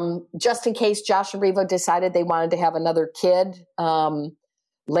just in case Josh and Riva decided they wanted to have another kid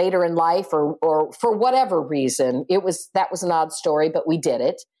later in life or for whatever reason. That was an odd story, but we did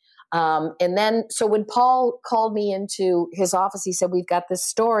it. And then, so when Paul called me into his office, he said, "We've got this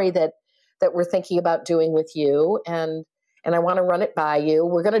story that we're thinking about doing with you, and I want to run it by you.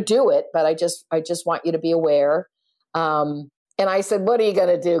 We're going to do it, but I just want you to be aware." And I said, "What are you going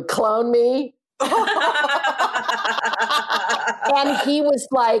to do? Clone me?" And he was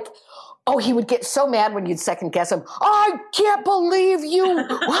like, he would get so mad when you'd second guess him. "I can't believe you.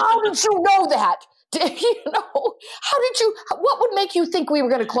 How did you know that? What would make you think we were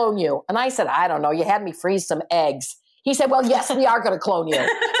going to clone you?" And I said, "I don't know. You had me freeze some eggs." He said, "Well, yes, we are going to clone you."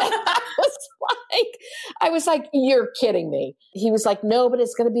 I was like, "You're kidding me." He was like, "No, but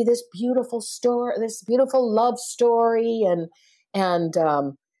it's going to be this beautiful story, this beautiful love story, and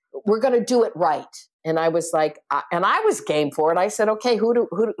we're going to do it right." And I was like, and I was game for it. I said, "Okay, who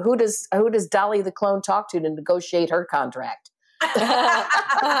does Dolly the clone talk to negotiate her contract?"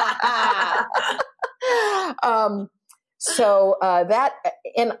 So that,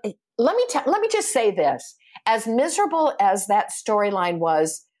 and let me just say this: as miserable as that storyline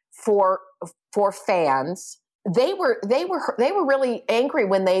was for fans, they were really angry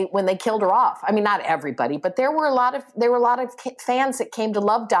when they killed her off. I mean, not everybody, but there were a lot of fans that came to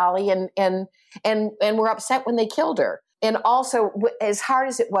love Dolly and were upset when they killed her. And also, as hard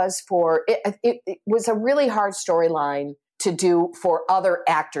as it was it was a really hard storyline to do for other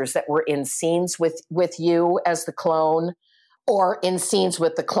actors that were in scenes with you as the clone, or in scenes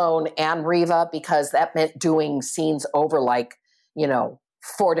with the clone and Riva, because that meant doing scenes over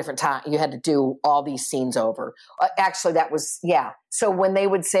 4 different times. You had to do all these scenes over. Actually, that was, yeah. So when they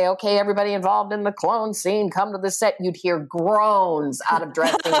would say, "Okay, everybody involved in the clone scene, come to the set," you'd hear groans out of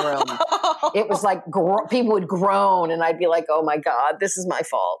dressing room. It was like people would groan, and I'd be like, "Oh my God, this is my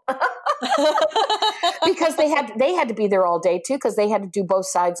fault." Because they had to be there all day too, because they had to do both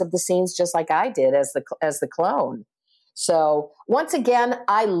sides of the scenes just like I did as the clone. So once again,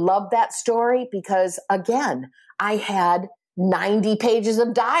 I love that story because, again, I had 90 pages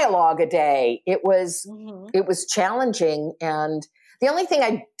of dialogue a day. It was challenging, and the only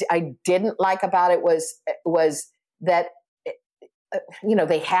thing I didn't like about it was that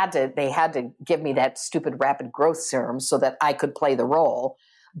they had to give me that stupid rapid growth serum so that I could play the role.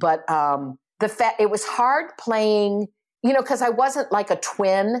 But it was hard playing, because I wasn't like a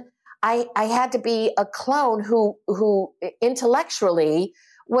twin. I had to be a clone who intellectually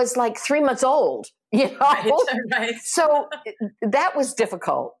was like 3 months old, you know? Right. So that was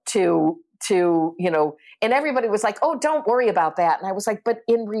difficult to, and everybody was like, oh, don't worry about that. And I was like, but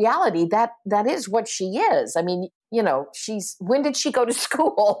in reality, that is what she is. I mean, when did she go to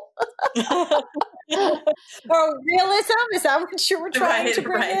school? Or realism? Is that what you were trying to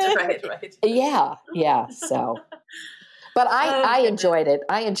bring in? Right. Yeah. So, but I enjoyed it.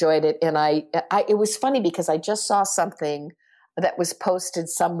 I enjoyed it. And it was funny because I just saw something that was posted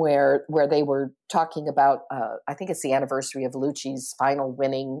somewhere where they were talking about, I think it's the anniversary of Lucci's final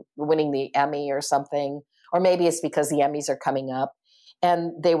winning the Emmy or something, or maybe it's because the Emmys are coming up.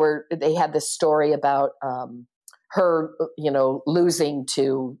 And they had this story about, her, losing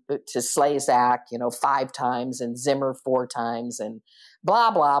to Slezak, 5 times and Zimmer 4 times and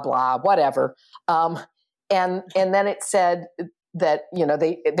blah, blah, blah, whatever. And then it said that,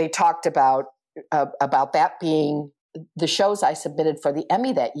 they talked about that being the shows I submitted for the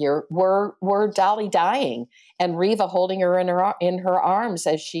Emmy that year were Dolly dying and Riva holding her in her arms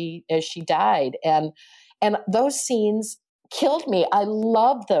as she died. And those scenes killed me. I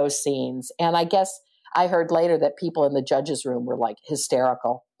love those scenes. And I guess I heard later that people in the judges' room were like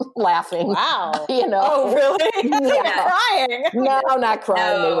hysterical, laughing. Wow. Oh, really? Yeah. Crying. No, not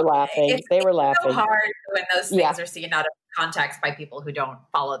crying. They were laughing. They were laughing. It's so hard when those things are seen out of context by people who don't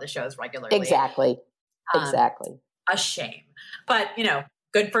follow the shows regularly. Exactly. A shame. But,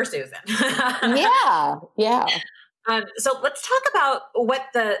 good for Susan. Yeah. So let's talk about what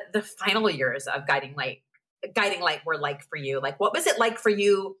the final years of Guiding Light were like for you. Like, what was it like for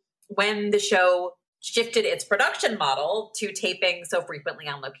you when the show shifted its production model to taping so frequently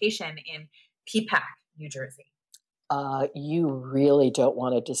on location in Peapack, New Jersey? You really don't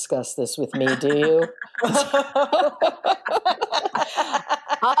want to discuss this with me, do you?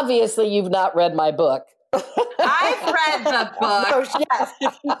 Obviously, you've not read my book. I've read the book. Oh, yes.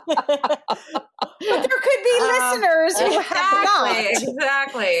 But there could be listeners who have not.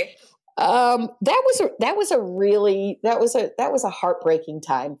 Exactly. That was a heartbreaking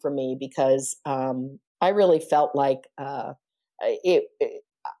time for me because I really felt like I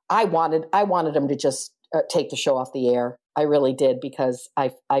wanted them to just take the show off the air. I really did because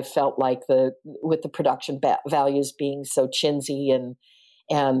I felt like with the production values being so chintzy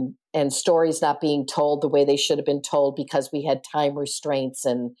and stories not being told the way they should have been told because we had time restraints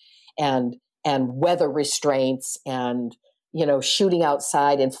and weather restraints and shooting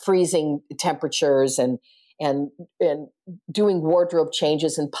outside and freezing temperatures and doing wardrobe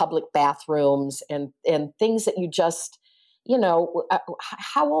changes in public bathrooms and things that you just,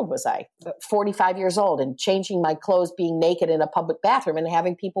 how old was I? 45 years old and changing my clothes, being naked in a public bathroom and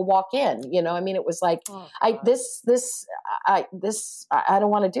having people walk in, it was like, I don't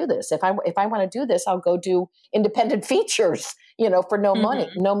want to do this. If I want to do this, I'll go do independent features, for no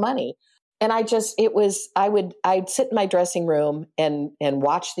money. And I'd sit in my dressing room and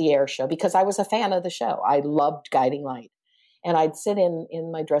watch the air show because I was a fan of the show. I loved Guiding Light. And I'd sit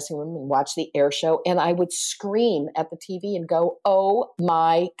in my dressing room and watch the air show and I would scream at the TV and go, oh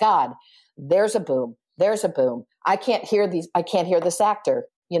my God, there's a boom. There's a boom. I can't hear this actor.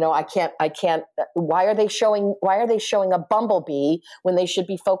 I can't, why are they showing a bumblebee when they should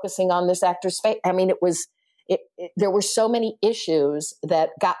be focusing on this actor's face? I mean, there were so many issues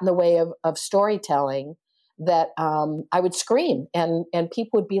that got in the way of storytelling that I would scream and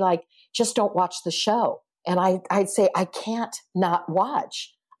people would be like, just don't watch the show. And I'd say, I can't not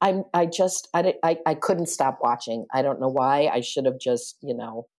watch. I couldn't stop watching. I don't know why. I should have just,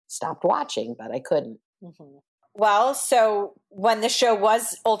 stopped watching, but I couldn't. Mm-hmm. Well, so when the show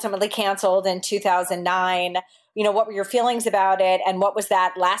was ultimately canceled in 2009, what were your feelings about it? And what was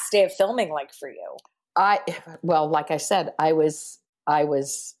that last day of filming like for you? Like I said, I was, I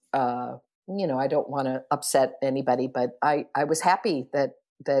don't want to upset anybody, but I was happy that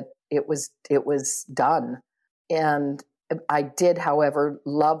it was done. And I did, however,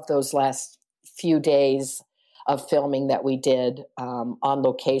 love those last few days of filming that we did on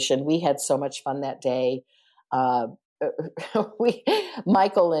location. We had so much fun that day.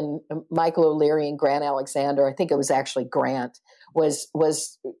 Michael O'Leary and Grant Alexander, I think it was actually Grant, was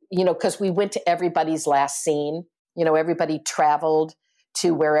because we went to everybody's last scene. Everybody traveled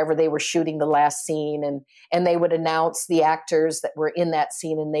to wherever they were shooting the last scene, and they would announce the actors that were in that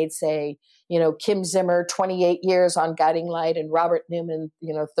scene, and they'd say, Kim Zimmer, 28 years on Guiding Light, and Robert Newman,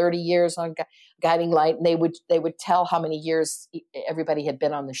 30 years on Guiding Light, and they would tell how many years everybody had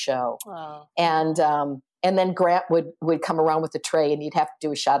been on the show. Oh. And And then Grant would come around with a tray and you'd have to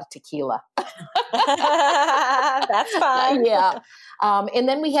do a shot of tequila. That's fun. Yeah. And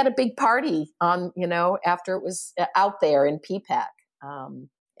then we had a big party on, after it was out there in PPAC.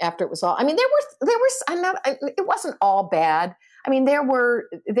 After it was all, I mean, it wasn't all bad. I mean,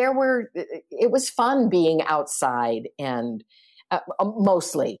 it was fun being outside and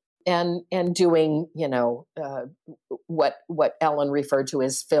mostly and doing, what Ellen referred to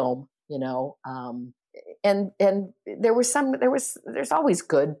as film, and there's always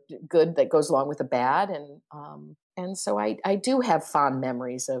good that goes along with the bad. And so I do have fond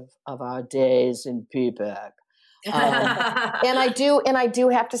memories of our days in PPAC. And I do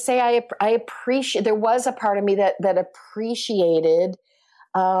have to say, I appreciate, there was a part of me that appreciated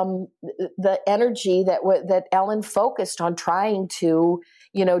the energy that Ellen focused on trying to,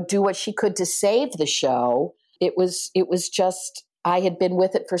 do what she could to save the show. It was just, I had been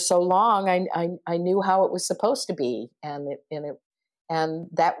with it for so long. I knew how it was supposed to be. And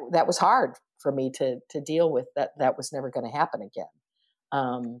that was hard for me to deal with, that was never going to happen again.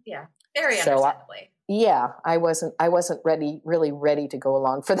 Yeah. Very understandably. I wasn't really ready to go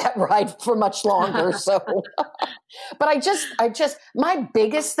along for that ride for much longer. So, but I just, my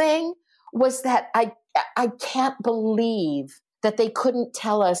biggest thing was that I can't believe that they couldn't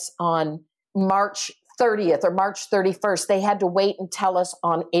tell us on March 30th or March 31st. They had to wait and tell us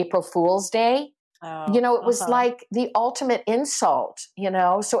on April Fool's Day. Oh, it was like the ultimate insult,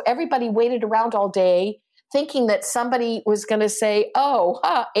 so everybody waited around all day thinking that somebody was going to say,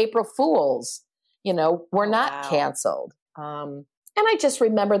 April Fools, we're not canceled. And I just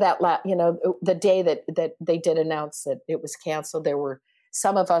remember that, the day that they did announce that it was canceled,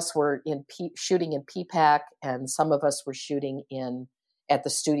 some of us were shooting in PPAC and some of us were shooting at the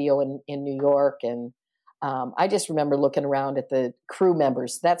studio in New York. And I just remember looking around at the crew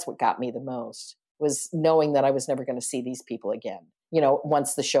members. That's what got me the most, was knowing that I was never going to see these people again,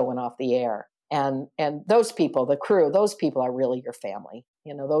 once the show went off the air. And those people, the crew, those people are really your family.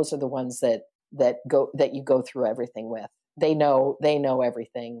 Those are the ones that you go through everything with. They know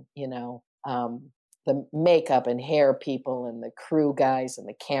everything, the makeup and hair people and the crew guys and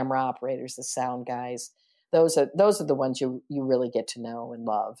the camera operators, the sound guys. Those are the ones you really get to know and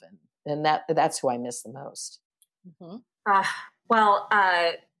love. And that's who I miss the most. Mm-hmm.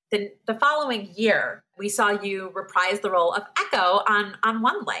 The following year, we saw you reprise the role of Echo on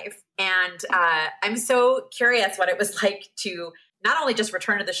One Life. And I'm so curious what it was like to not only just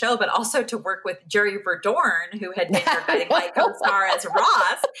return to the show, but also to work with Jerry Verdorn, who had been your Guiding Light co-star as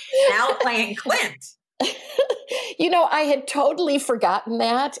Ross, now playing Clint. I had totally forgotten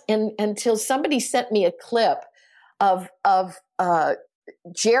that until somebody sent me a clip of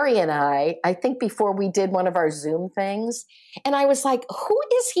Jerry and I think before we did one of our Zoom things. And I was like, who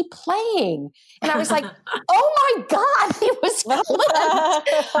is he playing? And I was like, oh my God, he was Clint.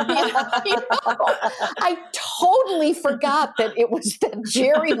 I totally forgot that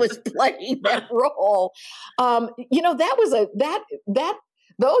Jerry was playing that role.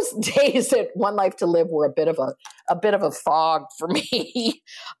 Those days at One Life to Live were a bit of a fog for me.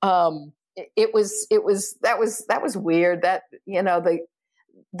 That was weird. That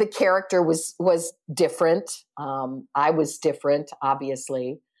the character was different. I was different,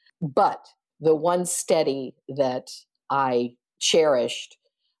 obviously, but the one steady that I cherished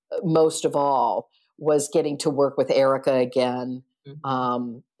most of all was getting to work with Erica again.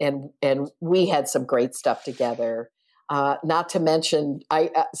 Mm-hmm. And we had some great stuff together. Not to mention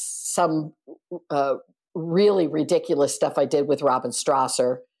some really ridiculous stuff I did with Robin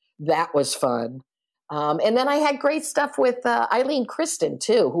Strasser. That was fun. And then I had great stuff with Eileen Kristen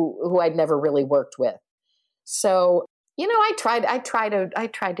too, who I'd never really worked with. So, I tried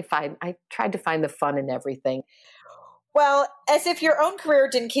to find the fun in everything. Well, as if your own career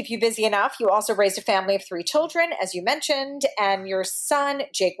didn't keep you busy enough, you also raised a family of 3 children, as you mentioned, and your son,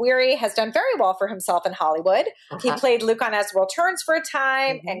 Jake Weary, has done very well for himself in Hollywood. Uh-huh. He played Luke on As the World Turns for a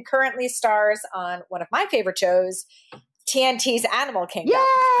time, mm-hmm. and currently stars on one of my favorite shows, TNT's Animal Kingdom. Yay!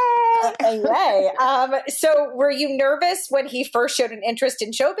 So were you nervous when he first showed an interest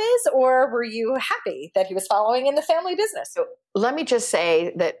in showbiz, or were you happy that he was following in the family business? So let me just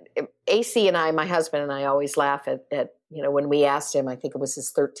say that AC and I, my husband and I, always laugh at when we asked him, I think it was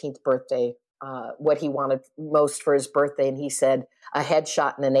his 13th birthday, what he wanted most for his birthday. And he said, a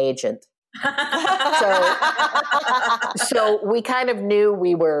headshot and an agent. So we kind of knew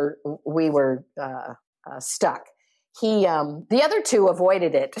we were stuck. The other 2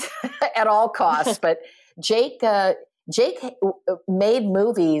 avoided it at all costs, but Jake made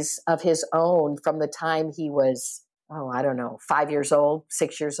movies of his own from the time he was, 5 years old,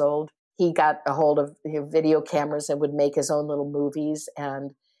 6 years old. he got a hold of video cameras and would make his own little movies,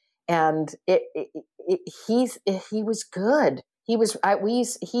 and he was good.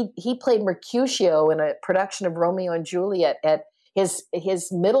 He played Mercutio in a production of Romeo and Juliet at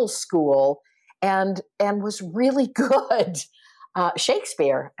his middle school, and was really good.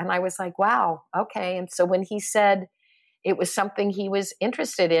 Shakespeare. And I was like, wow, okay. And so when he said it was something he was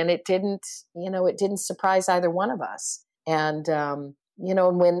interested in, it didn't surprise either one of us. And, when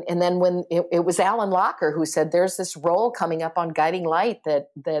it was Alan Locker who said, there's this role coming up on Guiding Light that,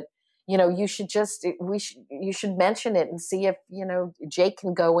 you should mention it and see if, Jake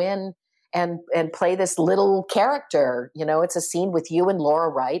can go in and play this little character. It's a scene with you and Laura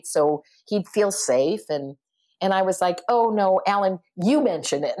Wright, so he'd feel safe. And I was like, oh no, Alan, you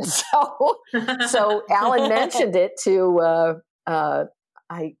mention it. So Alan mentioned it to Rob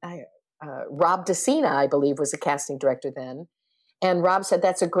DeCina, I believe, was a casting director then. And Rob said,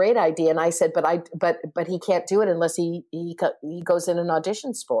 that's a great idea. And I said, but he can't do it unless he goes in and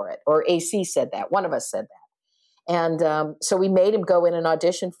auditions for it. Or AC said that. One of us said that. And so we made him go in and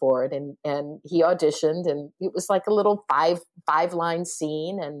audition for it. And he auditioned, and it was like a little five-line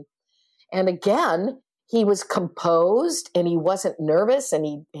scene. And again, he was composed and he wasn't nervous, and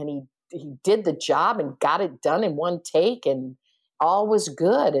he did the job and got it done in one take, and all was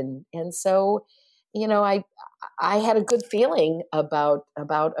good. And so, I had a good feeling about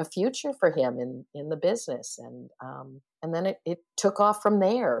a future for him in the business. And then it took off from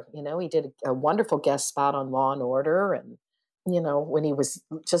there. He did a wonderful guest spot on Law and Order, and, when he was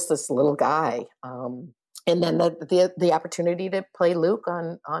just this little guy. And then the opportunity to play Luke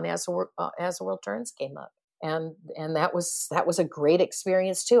on As the World Turns came up, and that was a great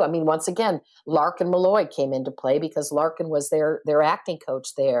experience too. I mean, once again, Larkin Malloy came into play because Larkin was their acting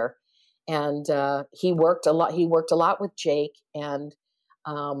coach there, and he worked a lot with Jake, and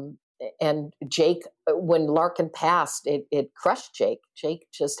Jake, when Larkin passed, it crushed Jake. Jake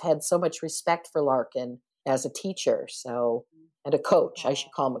just had so much respect for Larkin as a teacher, and a coach. I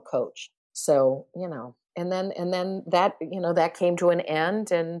should call him a coach. So And then that came to an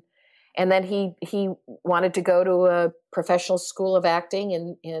end, and then he wanted to go to a professional school of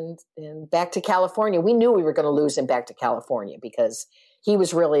acting and back to California. We knew we were going to lose him back to California because he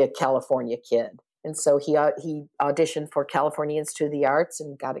was really a California kid, and so he auditioned for California Institute of the Arts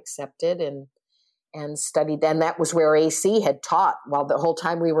and got accepted and studied. And that was where AC had taught while the whole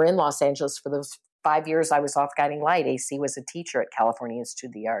time we were in Los Angeles for those 5 years I was off Guiding Light. AC was a teacher at California Institute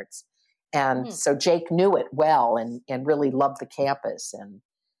of the Arts. And so Jake knew it well and really loved the campus. And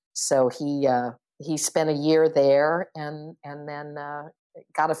so he spent a year there and then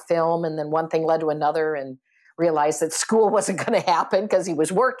got a film. And then one thing led to another, and realized that school wasn't going to happen because he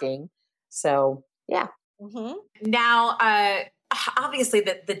was working. So, yeah. Mm-hmm. Now, obviously,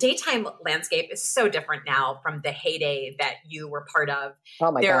 the daytime landscape is so different now from the heyday that you were part of.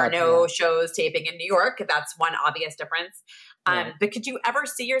 Oh my there God, are no shows taping in New York. That's one obvious difference. But could you ever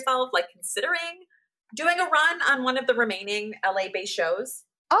see yourself considering doing a run on one of the remaining LA-based shows?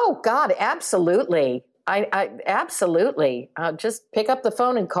 Oh God, absolutely. I absolutely. Just pick up the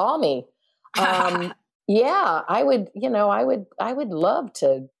phone and call me. Yeah, I would. I would love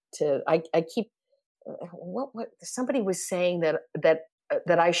to. I keep. What somebody was saying that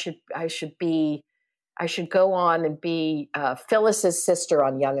I should go on and be Phyllis's sister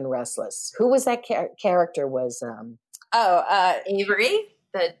on Young and Restless. Who was that character? Was Avery?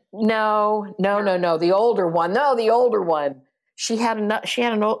 No. The older one. No, the older one. She had an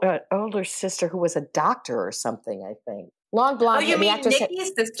older sister who was a doctor or something, I think. Long blonde. Oh, you mean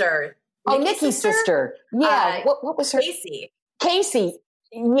Nikki's sister? Nikki's sister. Yeah. What was her? Casey.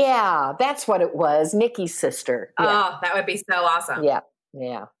 Yeah, that's what it was. Nikki's sister. Yeah. Oh, that would be so awesome. Yeah.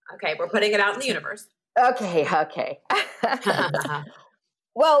 Okay, we're putting it out in the universe. Okay.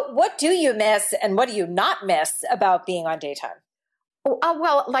 Well, what do you miss and what do you not miss about being on daytime?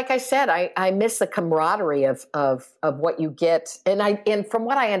 Well, like I said, I miss the camaraderie of what you get. And from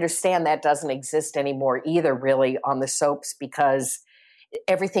what I understand, that doesn't exist anymore either, really, on the soaps, because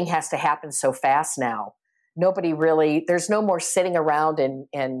everything has to happen so fast now. There's no more sitting around and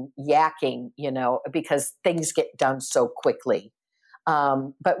yakking, because things get done so quickly.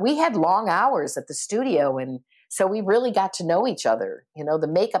 But we had long hours at the studio, and so we really got to know each other. The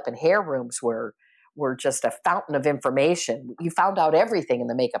makeup and hair rooms were just a fountain of information. You found out everything in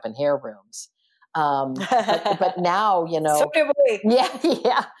the makeup and hair rooms. But now, So do we.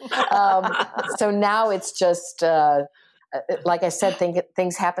 Yeah. So now it's just, like I said,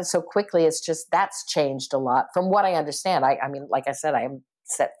 things happen so quickly. It's just, that's changed a lot from what I understand. I mean, like I said, I haven't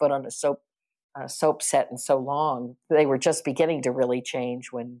set foot on a soap set in so long. They were just beginning to really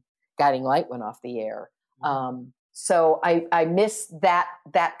change when Guiding Light went off the air. So I miss that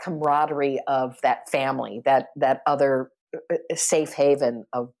camaraderie of that family, that other safe haven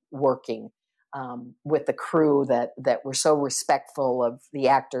of working with the crew that were so respectful of the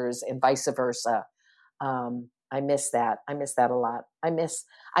actors and vice versa. I miss that. I miss that a lot. I miss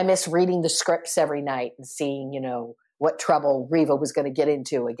reading the scripts every night and seeing, what trouble Riva was going to get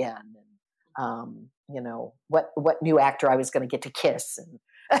into again. And, what new actor I was going to get to kiss.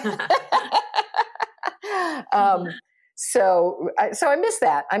 And so I miss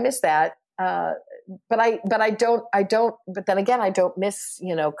that. I miss that. But then again, I don't miss,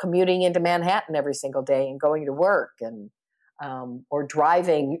 commuting into Manhattan every single day and going to work and, or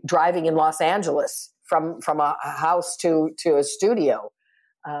driving in Los Angeles from a house to a studio.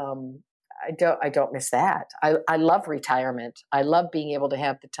 I don't miss that. I love retirement. I love being able to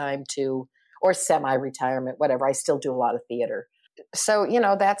have the time to, or semi-retirement, whatever. I still do a lot of theater. So,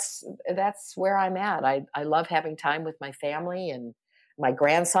 that's where I'm at. I love having time with my family and my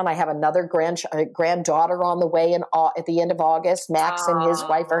grandson. I have another granddaughter on the way at the end of August. Max and his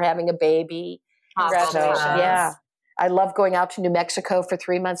wife are having a baby. Congratulations. So, yeah. I love going out to New Mexico for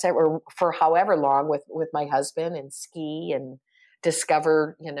 3 months or for however long with my husband and ski and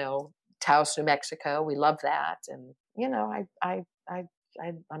discover, Taos, New Mexico. We love that. And,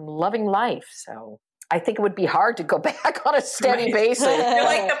 I'm loving life. So I think it would be hard to go back on a steady basis. You're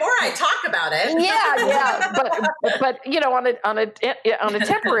like, the more I talk about it. Yeah. But on a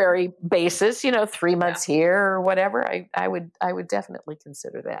temporary basis, 3 months here or whatever, I would definitely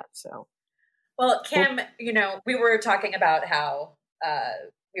consider that. So. Well, Kim, we were talking about how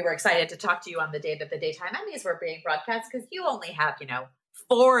we were excited to talk to you on the day that the Daytime Emmys were being broadcast because you only have,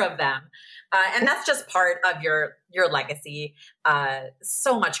 4 of them. And that's just part of your legacy.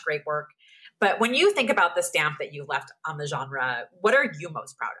 So much great work. But when you think about the stamp that you left on the genre, what are you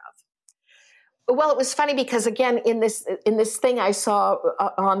most proud of? Well, it was funny because again, in this thing I saw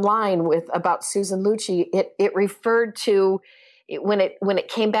online about Susan Lucci, it referred to when it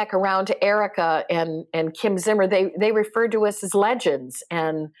came back around to Erica and Kim Zimmer, they referred to us as legends,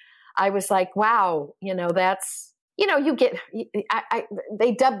 and I was like, wow, that's you get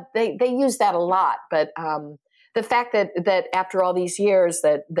they use that a lot, but the fact that after all these years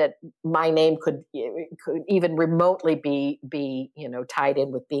that my name could even remotely be tied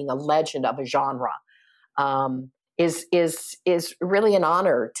in with being a legend of a genre is really an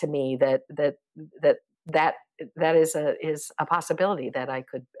honor to me. That is a possibility that I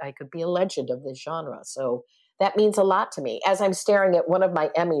could be a legend of this genre. So that means a lot to me as I'm staring at one of my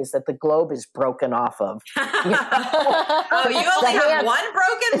Emmys that the globe is broken off of. Oh, you only have one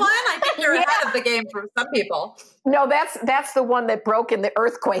broken one? I think you're ahead of the game from some people. No, that's the one that broke in the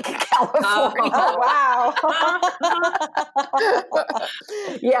earthquake in California. Oh, wow.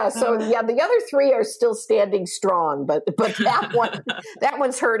 Yeah. So the other 3 are still standing strong, but that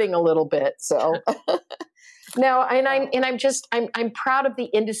one's hurting a little bit. So no, and I'm proud of the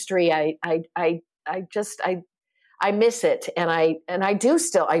industry. I miss it, and I do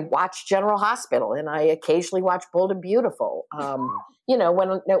still. I watch General Hospital, and I occasionally watch Bold and Beautiful. I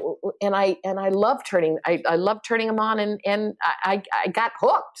love turning them on, and I got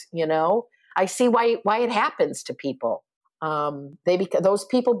hooked. I see why it happens to people. Those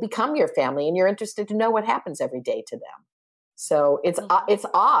people become your family, and you're interested to know what happens every day to them. So it's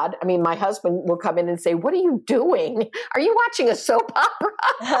odd. I mean, my husband will come in and say, "What are you doing? Are you watching a soap opera?"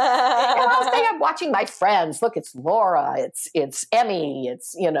 And I'll say, "I'm watching my friends. Look, it's Laura, it's Emmy,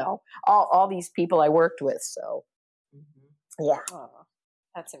 it's all these people I worked with." So, yeah,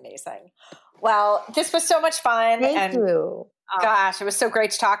 that's amazing. Well, this was so much fun. Thank you. Gosh, it was so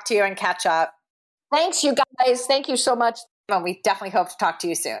great to talk to you and catch up. Thanks, you guys. Thank you so much. Well, we definitely hope to talk to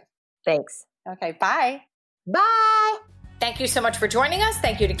you soon. Thanks. Okay, bye. Bye. Thank you so much for joining us.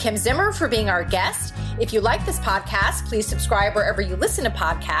 Thank you to Kim Zimmer for being our guest. If you like this podcast, please subscribe wherever you listen to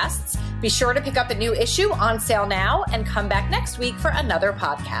podcasts. Be sure to pick up a new issue on sale now and come back next week for another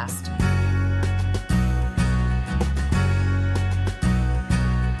podcast.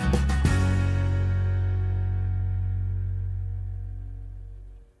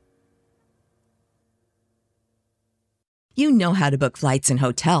 You know how to book flights and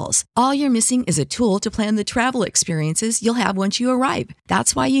hotels. All you're missing is a tool to plan the travel experiences you'll have once you arrive.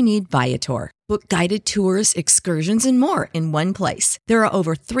 That's why you need Viator. Book guided tours, excursions, and more in one place. There are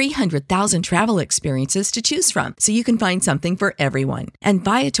over 300,000 travel experiences to choose from, so you can find something for everyone. And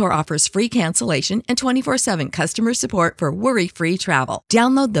Viator offers free cancellation and 24/7 customer support for worry-free travel.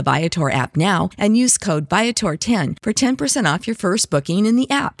 Download the Viator app now and use code Viator10 for 10% off your first booking in the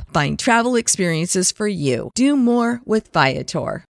app. Find travel experiences for you. Do more with Viator.